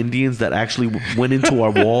made by Indians that actually went into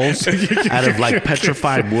our walls out of like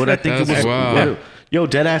petrified wood. I think That's it was. wild. Yo,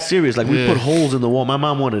 dead ass serious. Like we Yeah. put holes in the wall. My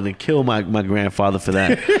mom wanted to kill my grandfather for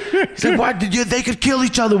that. He said, "Why did you? They could kill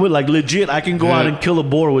each other with like legit. I can go out and kill a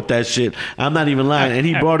boar with that shit. I'm not even lying." And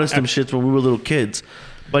he brought us them shits when we were little kids.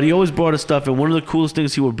 But he always brought us stuff. And one of the coolest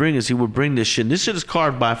things he would bring is he would bring this shit. And this shit is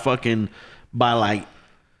carved by like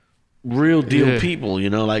real deal people,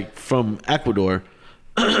 you know, like from Ecuador.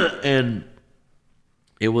 And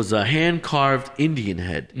it was a hand carved Indian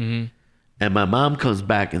head. And my mom comes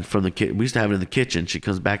back and from the kitchen. We used to have it in the kitchen. She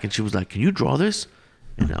comes back and she was like, "Can you draw this?"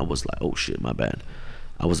 And I was like, "Oh shit, my bad."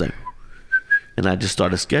 I was like, and I just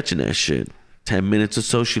started sketching that shit. 10 minutes or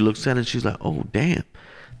so, she looks at it and she's like, "Oh damn."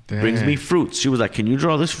 Brings me fruits. She was like, "Can you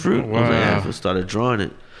draw this fruit?" I was like, "Yeah." I started drawing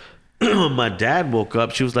it. When my dad woke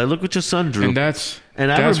up, she was like, "Look what your son drew." And that's I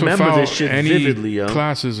remember without this shit any vividly, yo.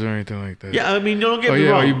 classes or anything like that. Yeah, I mean, don't get me yeah,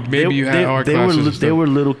 wrong. maybe you had art classes and They stuff. were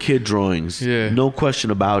little kid drawings. Yeah. No question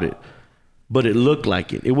about it. But it looked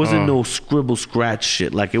like it. It wasn't no scribble scratch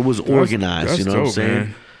shit. Like it was organized. that's You know what I'm dope, saying?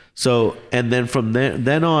 man. So, and then from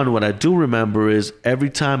then on, what I do remember is every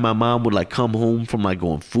time my mom would like come home from like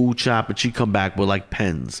going food shopping, she'd come back with like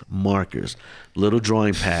pens, markers, little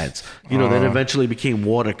drawing pads. You know, then eventually became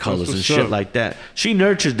watercolors and shit like that. She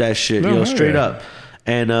nurtured that shit, straight up.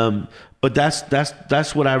 And but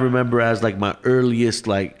that's what I remember as like my earliest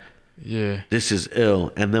like, this is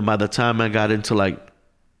ill. And then by the time I got into like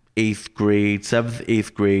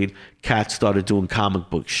 8th grade, cats started doing comic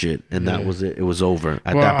book shit, and that was it. It was over.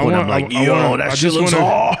 At that point, I'm like, that shit looks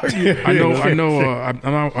hard. I know.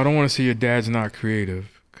 I don't want to say your dad's not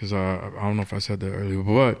creative, because I don't know if I said that earlier,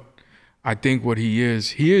 but I think what he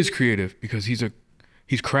is creative, because he's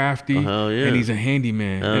crafty and he's a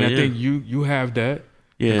handyman, and I think you have that,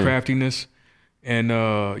 the craftiness, and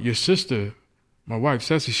your sister, my wife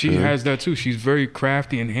Ceci, she has that too. She's very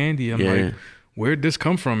crafty and handy. I'm like, where'd this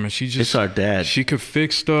come from? And she just, it's our dad. She could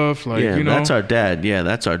fix stuff, like, you know. That's our dad. Yeah,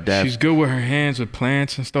 that's our dad. She's good with her hands with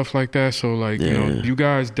plants and stuff like that. So like, you know, you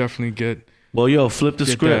guys definitely get. Well, flip the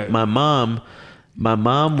script. That. My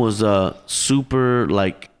mom was super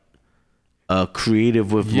like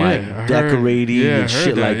creative with like decorating and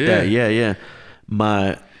shit like that. Yeah.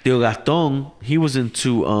 My Tío Gastón, he was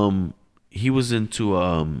into what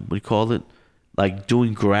do you call it? Like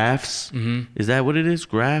doing graphs. Is that what it is?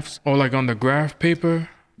 Graphs? Oh, like on the graph paper?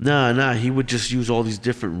 Nah. He would just use all these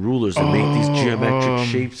different rulers and make these geometric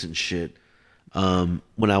shapes and shit.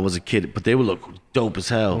 When I was a kid, but they would look dope as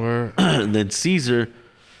hell. And then Caesar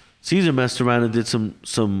messed around and did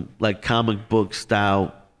some like comic book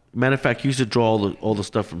style. Matter of fact, he used to draw all the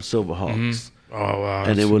stuff from Silverhawks. Oh wow!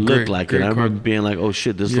 And it would look like it. I remember being like, "Oh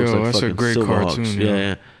shit, this looks like fucking Silverhawks."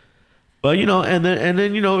 Yeah. But and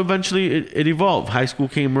then eventually it evolved. High school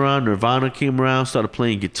came around, Nirvana came around, started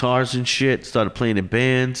playing guitars and shit, started playing in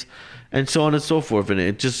bands, and so on and so forth. And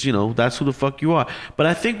it just, that's who the fuck you are. But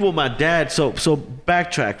I think what my dad, so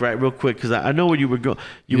backtrack right real quick, because I know where you were going.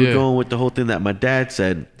 You were going with the whole thing that my dad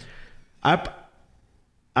said. I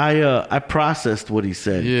processed what he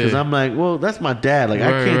said, because I'm like, well, that's my dad. Like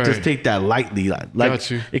I can't just take that lightly.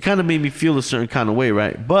 Like it kind of made me feel a certain kind of way,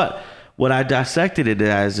 right? But what I dissected it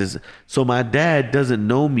as is, so my dad doesn't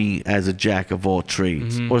know me as a jack of all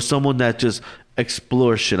trades or someone that just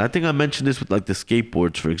explores shit. I think I mentioned this with like the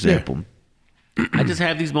skateboards, for example. I just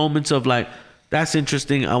have these moments of like, that's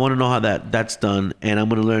interesting. I want to know how that's done, and I'm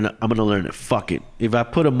gonna learn it. Fuck it. If I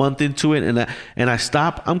put a month into it and I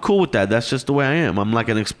stop, I'm cool with that. That's just the way I am. I'm like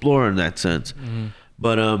an explorer in that sense.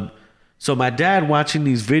 But so my dad, watching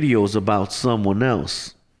these videos about someone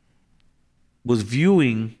else, was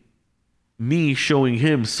viewing me showing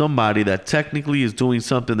him somebody that technically is doing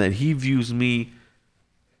something that he views me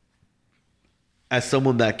as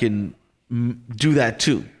someone that can do that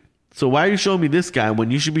too. So why are you showing me this guy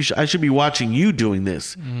when I should be watching you doing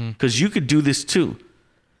this? Because you could do this too.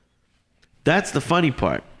 That's the funny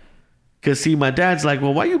part. Because see, my dad's like,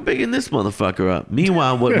 well, why are you bigging this motherfucker up?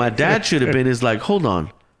 Meanwhile, what my dad should have been is like, hold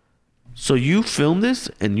on. So you filmed this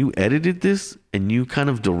and you edited this and you kind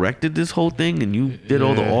of directed this whole thing and you did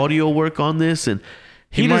all the audio work on this, and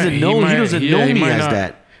he doesn't know me as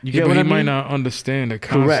that. You get what I mean? He might not understand the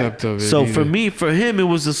concept of it. So for him, it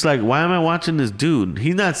was just like, why am I watching this dude?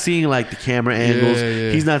 He's not seeing like the camera angles.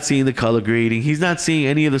 He's not seeing the color grading. He's not seeing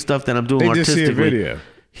any of the stuff that I'm doing artistically. Just see a video.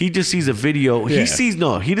 He just sees a video.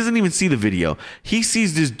 Yeah. He doesn't even see the video. He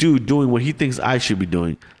sees this dude doing what he thinks I should be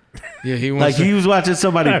doing. Yeah, he was watching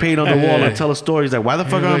somebody paint on the wall and tell a story. He's like, why the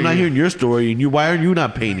fuck am I not hearing your story, and why are you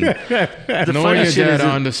not painting? The funny shit is,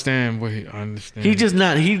 understand what he understands. He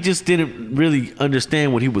just didn't really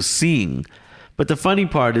understand what he was seeing. But the funny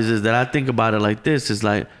part is that I think about it like this: is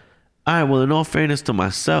like, all right, well, in all fairness to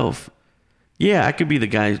myself, yeah, I could be the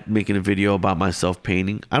guy making a video about myself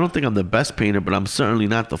painting. I don't think I'm the best painter, but I'm certainly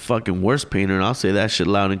not the fucking worst painter, and I'll say that shit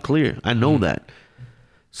loud and clear. I know that.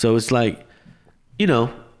 So it's like,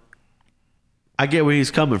 I get where he's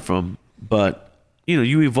coming from, but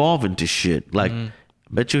you evolve into shit. Like, I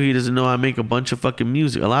bet you he doesn't know I make a bunch of fucking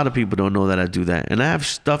music. A lot of people don't know that I do that, and I have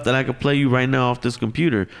stuff that I could play you right now off this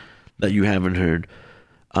computer that you haven't heard.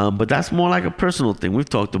 But that's more like a personal thing. We've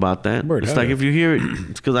talked about that. It's like if you hear it,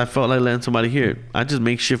 it's because I felt like letting somebody hear it. I just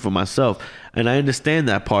make shit for myself, and I understand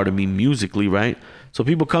that part of me musically, right? So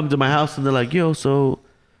people come to my house and they're like, "Yo, so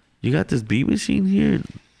you got this beat machine here?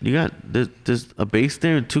 You got there's a bass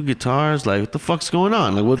there and 2 guitars. Like, what the fuck's going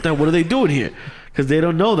on? Like, what are they doing here?" Because they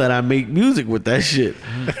don't know that I make music with that shit.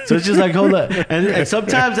 So it's just like, hold up. And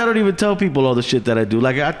sometimes I don't even tell people all the shit that I do.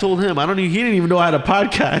 Like I told him, he didn't even know how to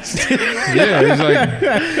podcast. Yeah, he's like,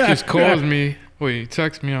 just calls me. Wait, he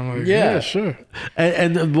texts me. I'm like, yeah sure.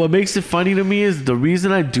 And what makes it funny to me is the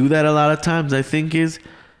reason I do that a lot of times, I think, is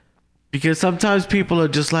Because sometimes people are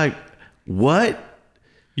just like, what?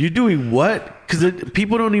 You're doing what? Because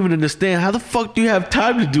people don't even understand. How the fuck do you have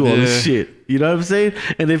time to do all this shit? You know what I'm saying?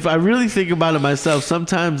 And if I really think about it myself,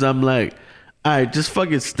 sometimes I'm like, all right, just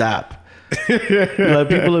fucking stop. Like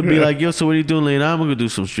people would be like, yo, so what are you doing later? I'm gonna do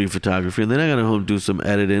some street photography, and then I gotta home do some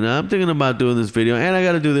editing. I'm thinking about doing this video, and I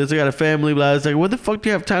gotta do this. I got a family, blah. It's like, what the fuck do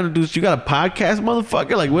you have time to do? You got a podcast,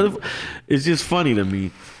 motherfucker? Like, what? It's just funny to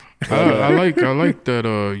me. I like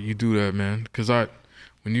that you do that, man. Because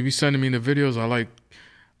when you be sending me the videos,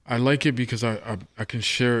 I like it because I can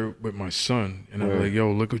share it with my son, and I'm like,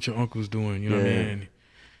 yo, look what your uncle's doing. You know what I mean?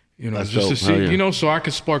 You know, That's just dope. to see, you know, so I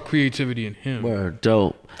can spark creativity in him. Word,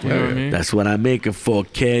 dope. You know what I mean? That's what I make him for,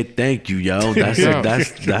 kid. Thank you, yo.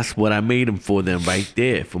 That's what I made him for. Then right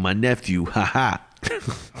there for my nephew. Haha. I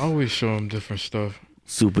always show him different stuff.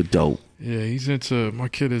 Super dope. Yeah, my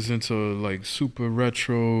kid is into like super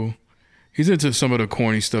retro. He's into some of the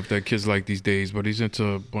corny stuff that kids like these days, but he's into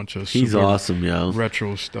a bunch of super awesome, yo.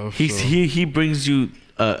 retro stuff. He brings you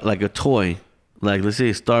like a toy, like let's say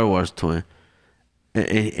a Star Wars toy. And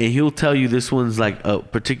he'll tell you this one's like a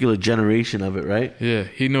particular generation of it, right? Yeah,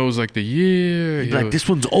 he knows like the year. He's like, this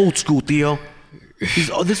one's old school, Theo.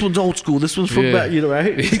 This one's old school. This one's from back, you know,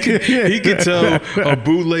 right? He can tell a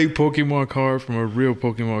bootleg Pokemon card from a real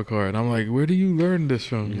Pokemon card. And I'm like, where do you learn this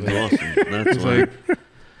from? He's awesome. That's like,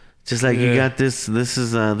 just like you got this. This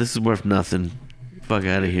is worth nothing. Fuck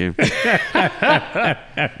out of here. That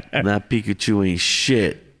Pikachu ain't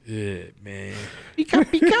shit. Yeah, man.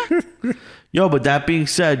 Pika. Yo, but that being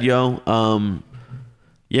said, yo,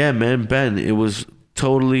 yeah, man, Ben, it was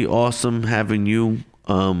totally awesome having you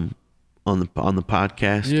on the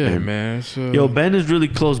podcast. Yeah, and, man. yo, Ben is really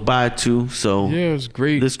close by too, so yeah, it's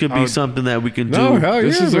great. This could be something that we can do. No, hell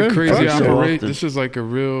This yeah, is man. a crazy Fuck operation. This is like a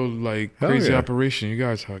real like crazy operation you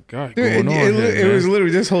guys have got Dude, going on. it was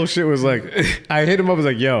literally, this whole shit was like, I hit him up, I was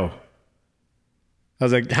like, yo. I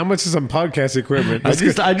was like, how much is some podcast equipment?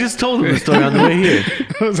 I just told him the story on the way here.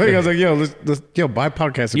 I was like, yo, let's buy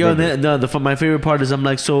podcast equipment. Yo, my favorite part is I'm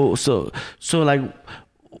like, so like,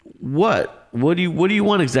 what do you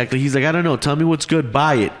want exactly? He's like, I don't know. Tell me what's good.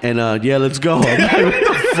 Buy it, and yeah, let's go. I'm like, what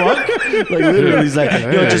the fuck? Like literally, he's like,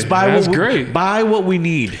 yo, just buy what we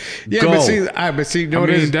need. Yeah, go. but see, no, I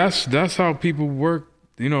mean, that's how people work.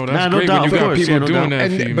 You know, that's great doubt, when you got course, people no doing doubt. that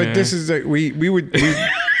for you, but man. this is like,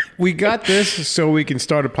 we got this so we can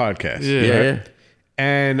start a podcast. Yeah.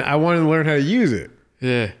 And I wanted to learn how to use it.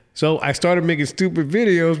 Yeah. So I started making stupid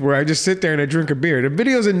videos where I just sit there and I drink a beer. The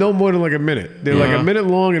videos are no more than like a minute. They're like a minute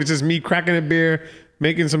long, and it's just me cracking a beer,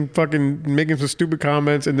 making some stupid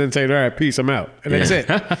comments, and then saying, all right, peace, I'm out. And that's it.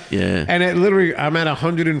 Yeah. And it literally, I'm at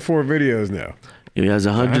 104 videos now. He has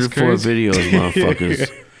 104 videos,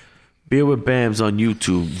 motherfuckers. Beer with Bams on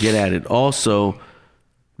YouTube. Get at it. Also,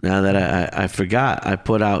 now that I forgot, I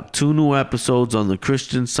put out 2 new episodes on the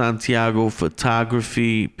Christian Santiago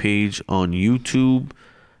photography page on YouTube.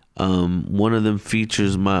 One of them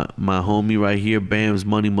features my homie right here, Bam's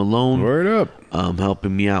Money Malone. Word up.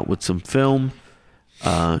 Helping me out with some film.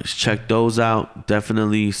 Check those out.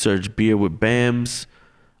 Definitely search Beer with Bams.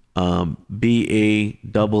 BAMMS.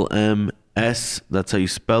 That's how you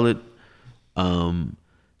spell it.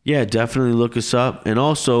 Yeah, definitely look us up. And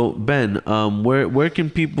also, Ben, where can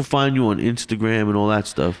people find you on Instagram and all that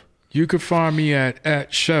stuff? You can find me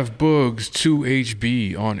at Chef Boogz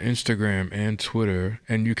 2HB on Instagram and Twitter.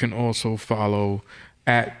 And you can also follow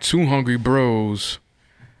at 2 Hungry Bros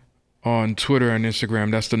on Twitter and Instagram.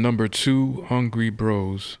 That's the number 2 Hungry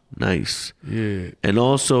Bros. Nice. Yeah. And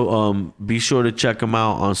also, be sure to check them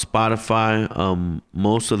out on Spotify.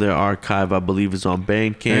 Most of their archive, I believe, is on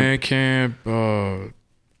Bandcamp.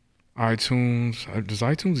 iTunes. Does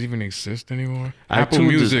iTunes even exist anymore? Apple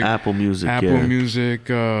Music. Apple Music.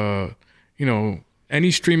 You know, any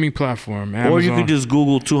streaming platform. Amazon. Or you can just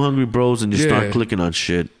Google 2 Hungry Bros and just start clicking on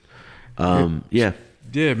shit. Yeah.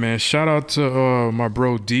 Yeah, man. Shout out to my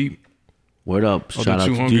bro Deep. Word up. Shout out to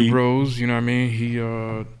 2 Hungry Deep. Bros. You know what I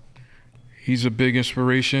mean? He's a big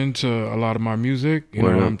inspiration to a lot of my music. You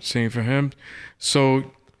know what I'm saying for him.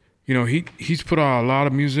 So, you know, he's put out a lot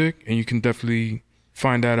of music, and you can definitely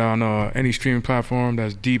find that on any streaming platform.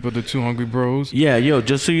 That's Deep of the 2 Hungry Bros. Yeah, yo,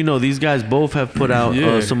 just so you know, these guys both have put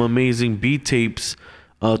out some amazing beat tapes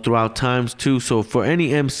throughout times too. So for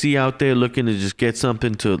any MC out there looking to just get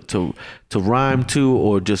something to rhyme to,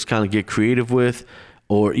 or just kind of get creative with,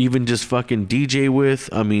 or even just fucking DJ with,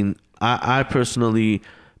 I mean, I personally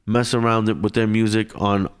mess around with their music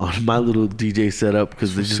on my little DJ setup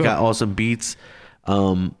because they just got awesome beats.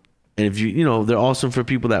 And if you know, they're awesome for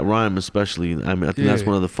people that rhyme, especially. I mean, I think that's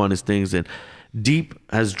one of the funnest things. And Deep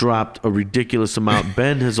has dropped a ridiculous amount.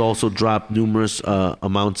 Ben has also dropped numerous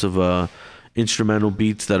amounts of instrumental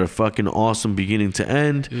beats that are fucking awesome beginning to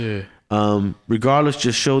end. Yeah. Regardless,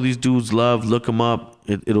 just show these dudes love. Look them up.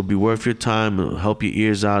 It'll be worth your time. It'll help your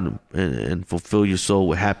ears out and fulfill your soul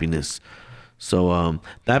with happiness. So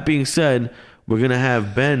that being said, we're going to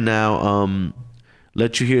have Ben now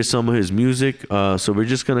let you hear some of his music. So we're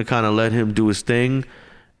just going to kind of let him do his thing.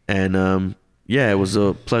 And yeah, it was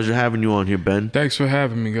a pleasure having you on here, Ben. Thanks for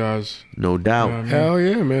having me, guys. No doubt. You know what I mean? Hell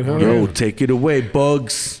yeah, man. Hell Yo, yeah. take it away,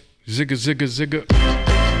 Bugs. Zigga, zigga, zigga.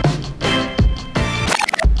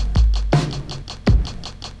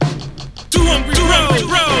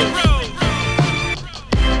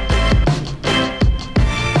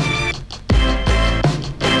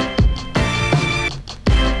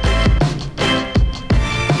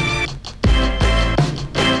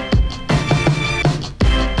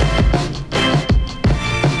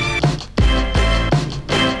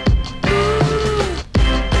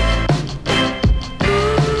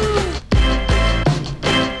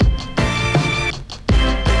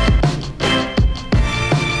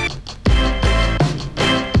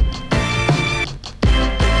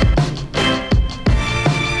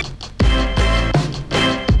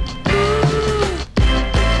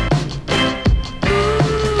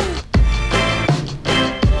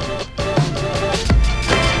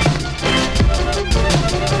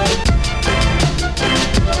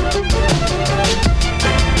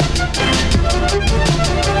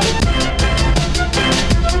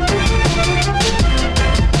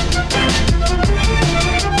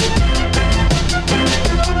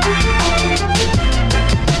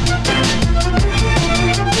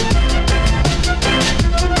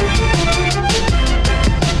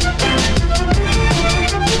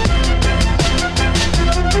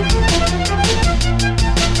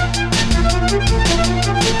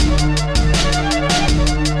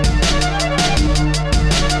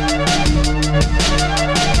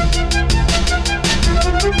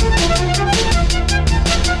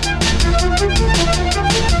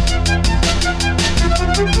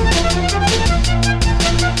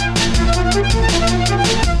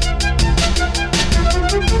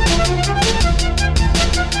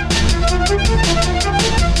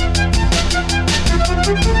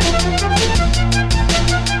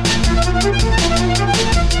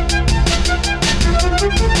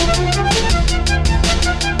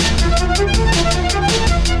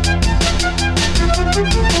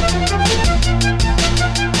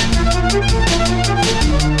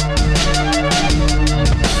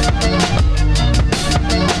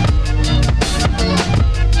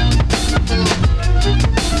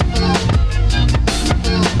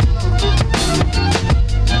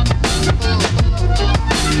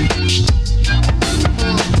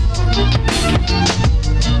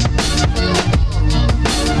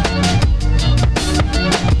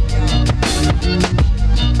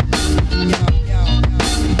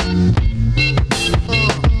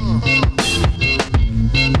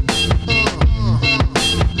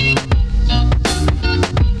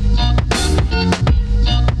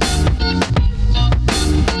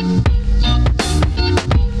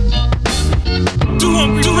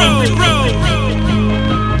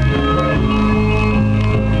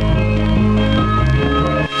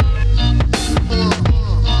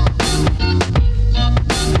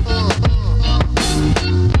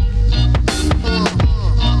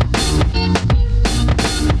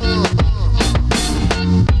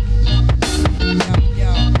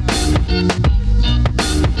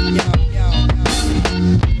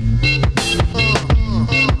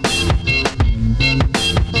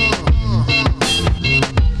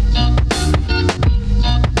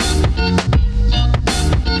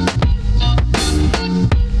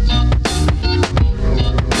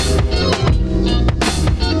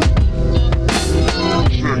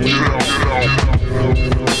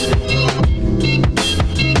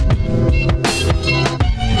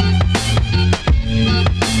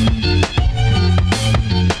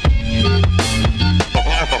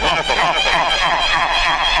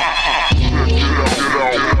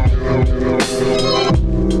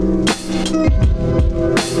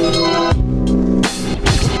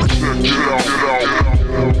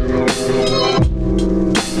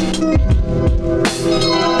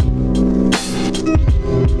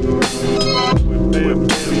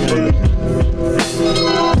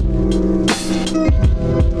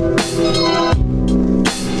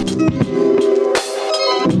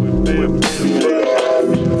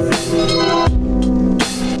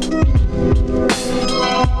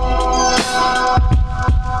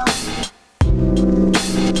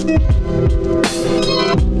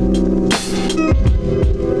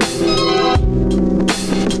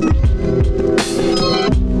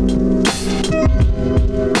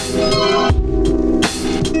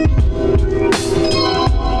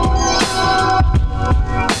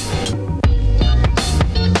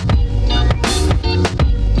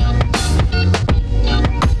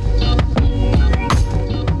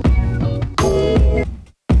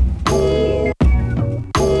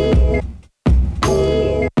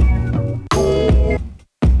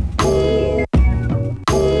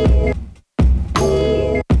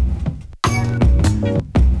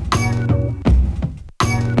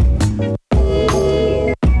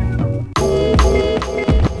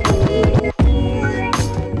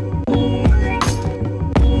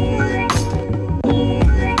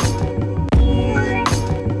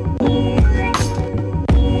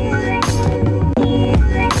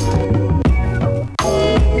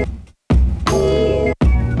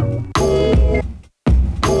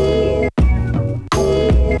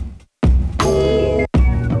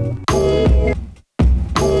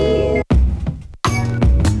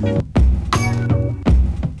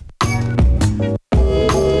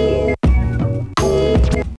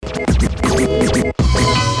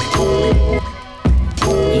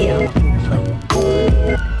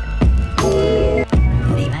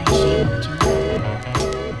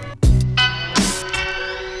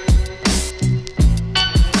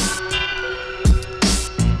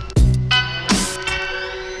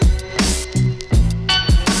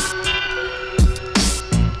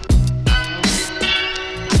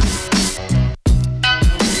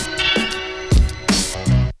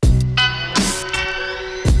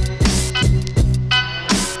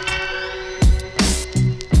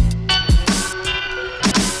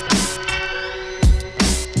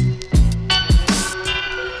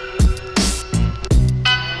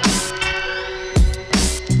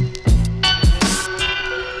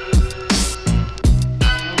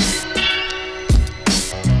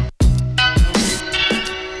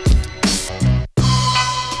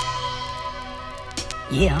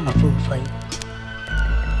 Yeah, I'm a fool for you.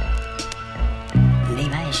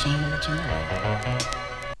 Babe, I ain't ashamed to let you know.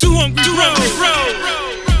 Too hungry, roll.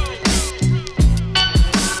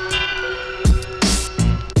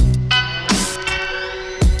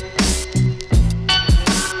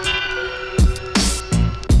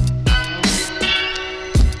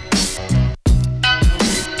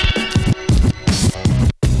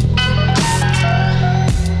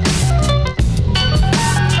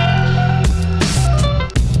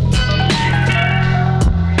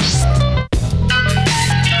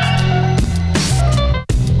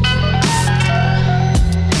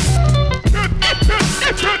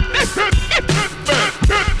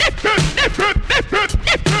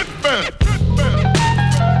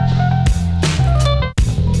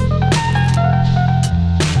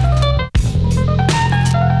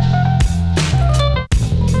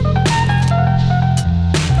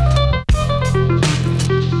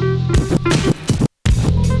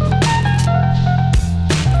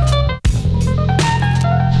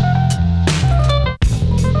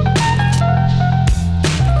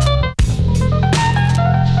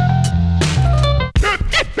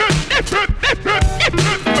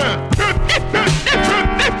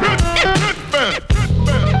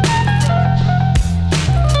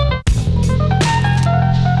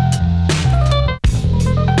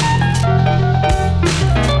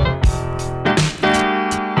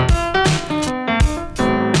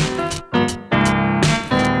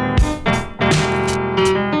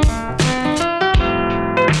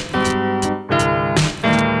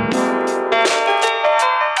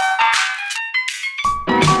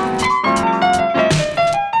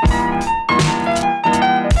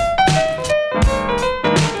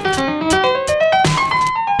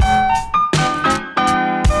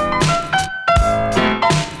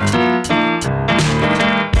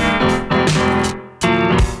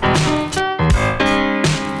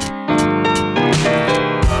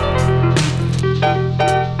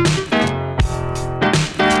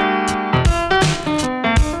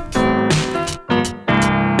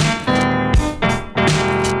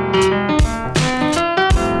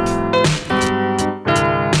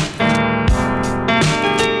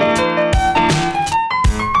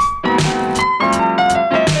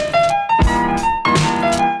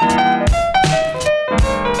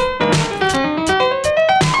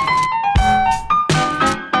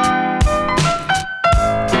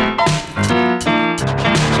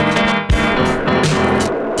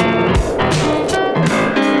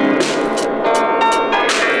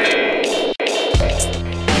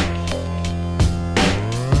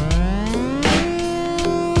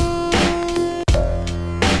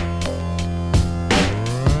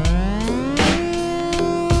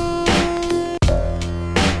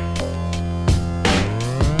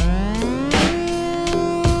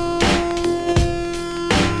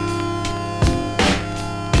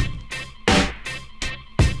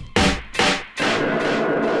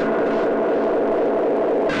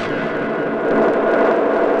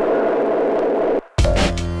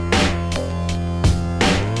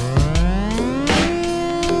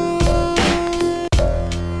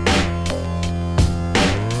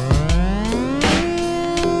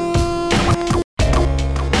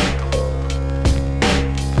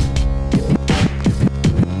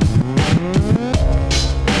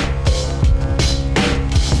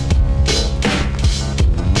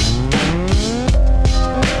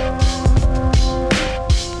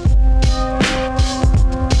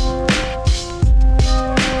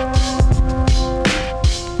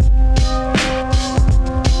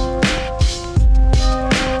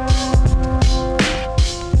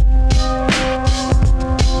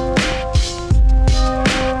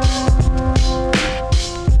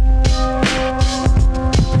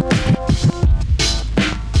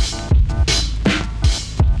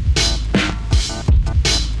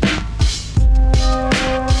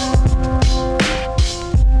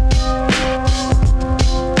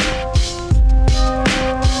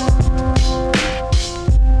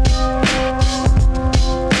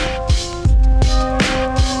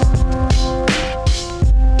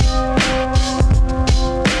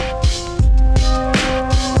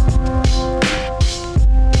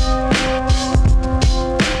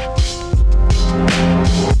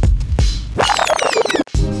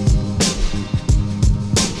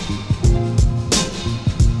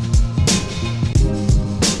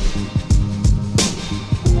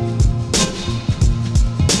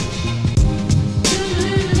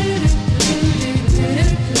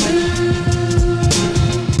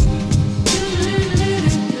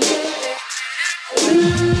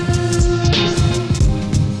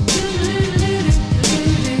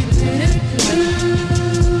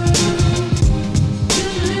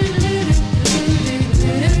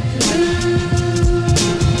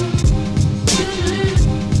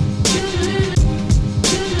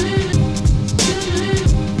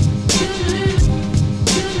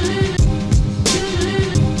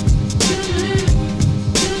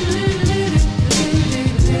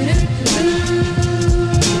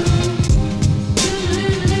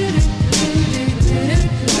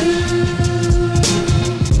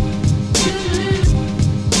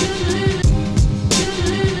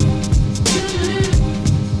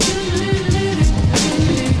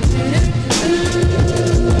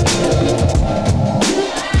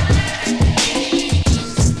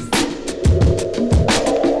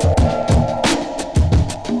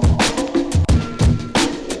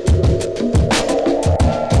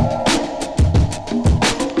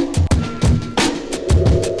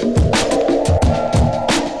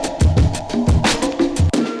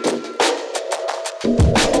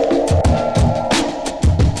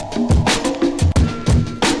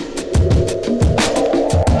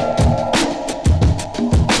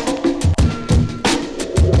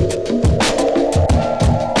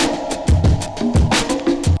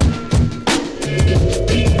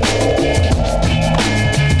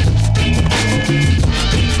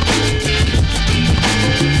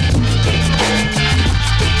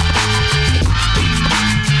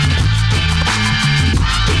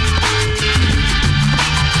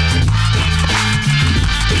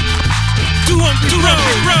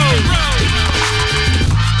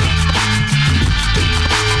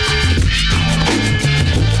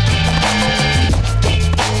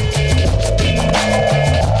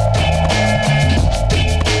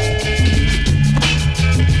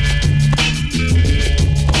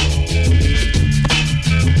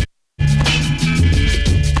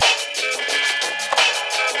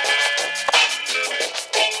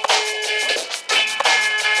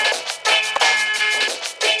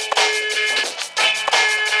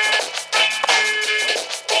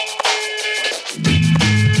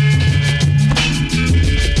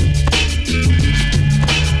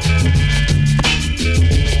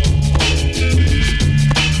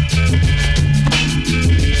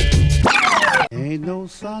 Ain't no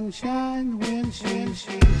sunshine when she